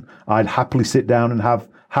woman. I'd happily sit down and have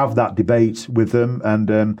that debate with them and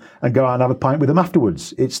go out and have a pint with them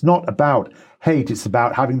afterwards. It's not about hate. It's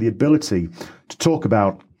about having the ability to talk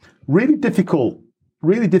about really difficult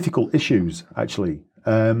issues, actually.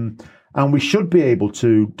 And we should be able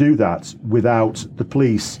to do that without the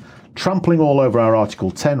police trampling all over our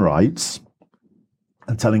Article 10 rights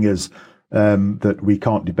and telling us that we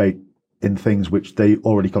can't debate in things which they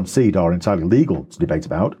already concede are entirely legal to debate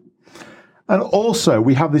about. And also,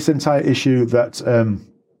 we have this entire issue that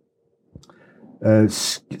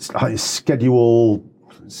Schedule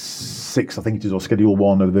 6, I think it is, or Schedule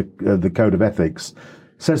 1 of the Code of Ethics,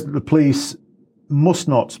 says that the police must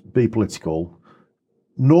not be political,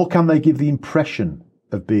 nor can they give the impression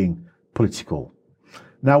of being political.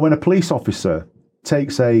 Now, when a police officer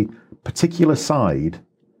takes a particular side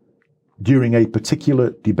during a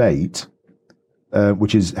particular debate,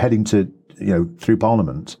 which is heading to, through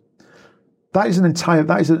Parliament, that is an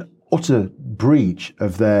utter breach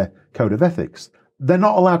of their code of ethics. They're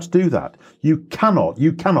not allowed to do that. You cannot.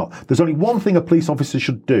 There's only one thing a police officer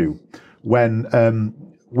should do when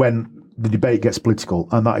the debate gets political,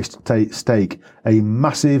 and that is to take a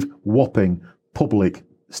massive, whopping public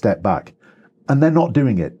step back. And they're not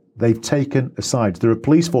doing it. They've taken a side. There are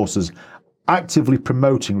police forces actively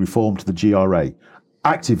promoting reform to the GRA,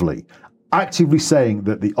 actively saying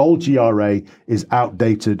that the old GRA is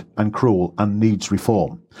outdated and cruel and needs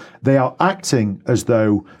reform. They are acting as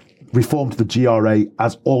though reform to the GRA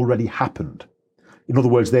has already happened. In other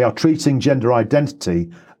words, they are treating gender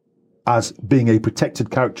identity as being a protected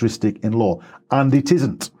characteristic in law, and it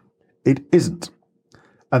isn't. It isn't.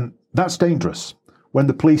 And that's dangerous. When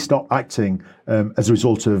the police start acting as a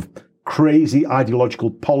result of crazy ideological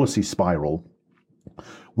policy spiral,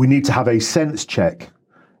 we need to have a sense check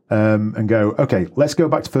and go, okay, let's go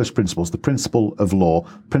back to first principles, the principle of law,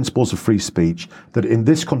 principles of free speech, that in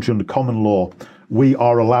this country under common law, we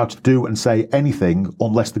are allowed to do and say anything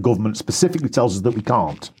unless the government specifically tells us that we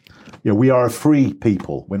can't. We are a free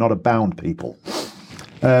people. We're not a bound people.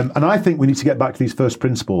 And I think we need to get back to these first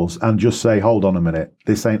principles and just say, hold on a minute,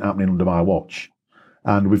 this ain't happening under my watch.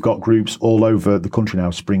 And we've got groups all over the country now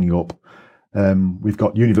springing up. We've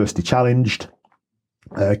got University Challenged,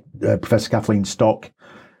 Professor Kathleen Stock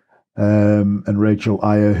and Rachel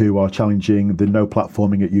Iyer, who are challenging the no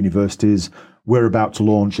platforming at universities. We're about to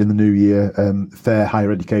launch in the new year Fair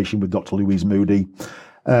Higher Education with Dr. Louise Moody.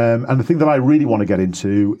 And the thing that I really want to get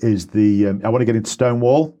into is I want to get into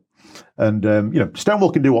Stonewall. And,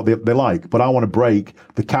 Stonewall can do what they like, but I want to break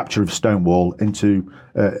the capture of Stonewall into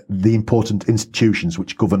the important institutions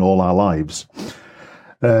which govern all our lives,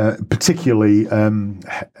 particularly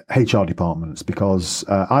HR departments, because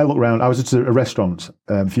I look around. I was at a restaurant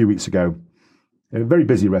a few weeks ago, a very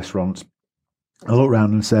busy restaurant. I looked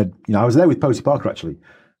around and said, I was there with Posey Parker, actually.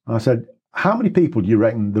 And I said, how many people do you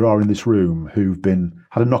reckon there are in this room who've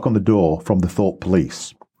had a knock on the door from the Thorpe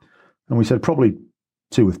Police? And we said, probably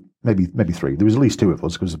two, maybe three. There was at least two of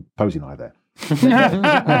us because Posey and I there.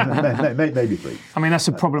 maybe three. I mean, that's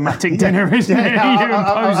a problematic dinner, isn't it?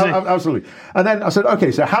 Absolutely. And then I said,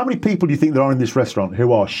 okay, so how many people do you think there are in this restaurant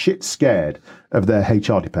who are shit scared of their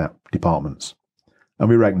HR departments? And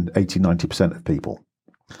we reckoned 80-90% of people.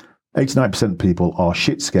 89% of people are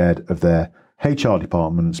shit scared of their HR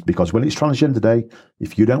departments, because when it's Transgender Day,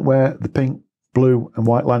 if you don't wear the pink, blue and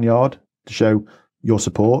white lanyard to show your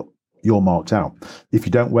support, you're marked out. If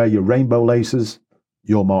you don't wear your rainbow laces,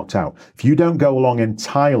 you're marked out. If you don't go along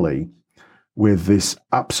entirely with this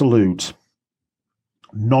absolute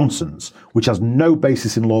nonsense, which has no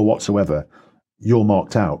basis in law whatsoever, you're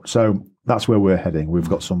marked out. So that's where we're heading. We've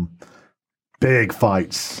got some big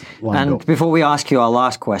fights lined up. And before we ask you our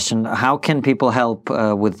last question, how can people help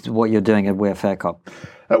with what you're doing at We Are Fair Cop?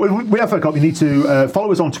 We Are Fair Cop, you need to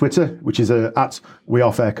follow us on Twitter, which is at We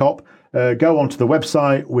Are Fair Cop. Go onto the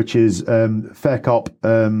website, which is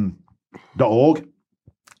faircop.org.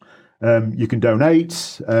 You can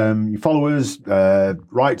donate, you follow us,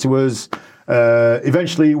 write to us.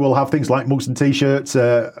 Eventually, we'll have things like mugs and T-shirts.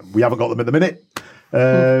 We haven't got them at the minute.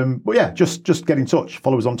 But yeah, just get in touch.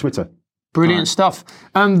 Follow us on Twitter. Brilliant stuff.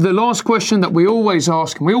 And the last question that we always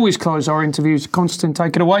ask, and we always close our interviews, Constantine,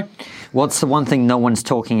 take it away. What's the one thing no one's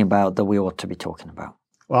talking about that we ought to be talking about?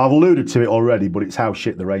 Well, I've alluded to it already, but it's how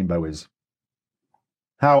shit the rainbow is.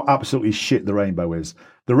 How absolutely shit the rainbow is.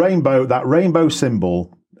 The rainbow, that rainbow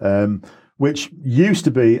symbol, which used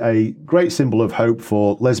to be a great symbol of hope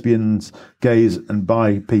for lesbians, gays and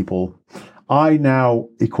bi people, I now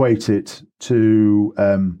equate it to,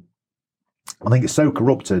 I think it's so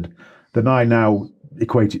corrupted that I now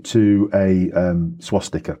equate it to a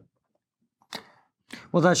swastika.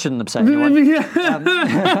 Well, that shouldn't upset anyone.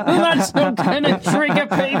 That's not going to trigger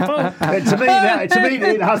people. To me,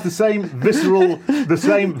 it has the same visceral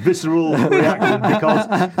reaction, because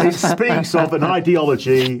it speaks of an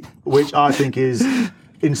ideology which I think is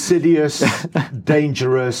insidious,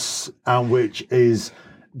 dangerous, and which is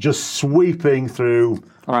just sweeping through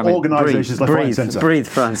organisations left, right, and centre. Breathe,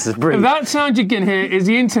 Francis, breathe. That sound you can hear is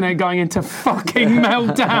the internet going into fucking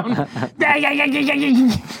meltdown.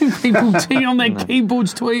 People on their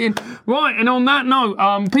keyboards tweeting. Right, and on that note,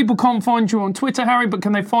 people can't find you on Twitter, Harry, but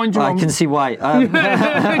can they find you on... I can see why.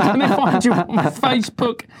 Can they find you on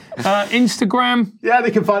Facebook, Instagram? Yeah,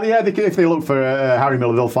 they can find... Yeah, if they look for Harry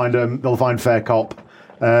Miller, they'll find Fair Cop.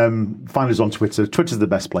 Find us on Twitter. Twitter's the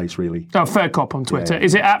best place, really. Oh, Fair Cop on Twitter. Yeah.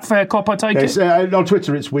 Is it at Fair Cop, I take it? On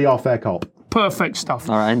Twitter, it's We Are Fair Cop. Perfect stuff.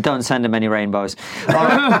 All right, and don't send them any rainbows. All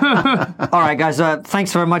right, guys,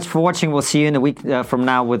 thanks very much for watching. We'll see you in a week from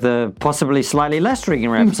now with a possibly slightly less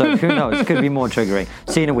triggering episode. Who knows? Could be more triggering.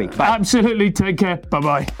 See you in a week. Bye. Absolutely. Take care.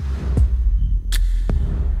 Bye-bye.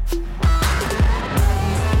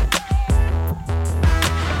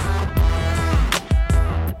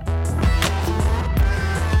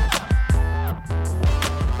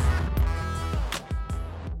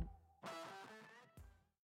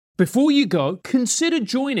 Before you go, consider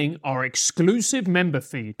joining our exclusive member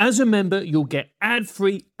feed. As a member, you'll get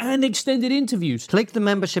ad-free and extended interviews. Click the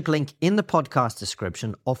membership link in the podcast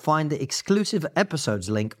description or find the exclusive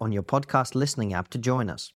episodes link on your podcast listening app to join us.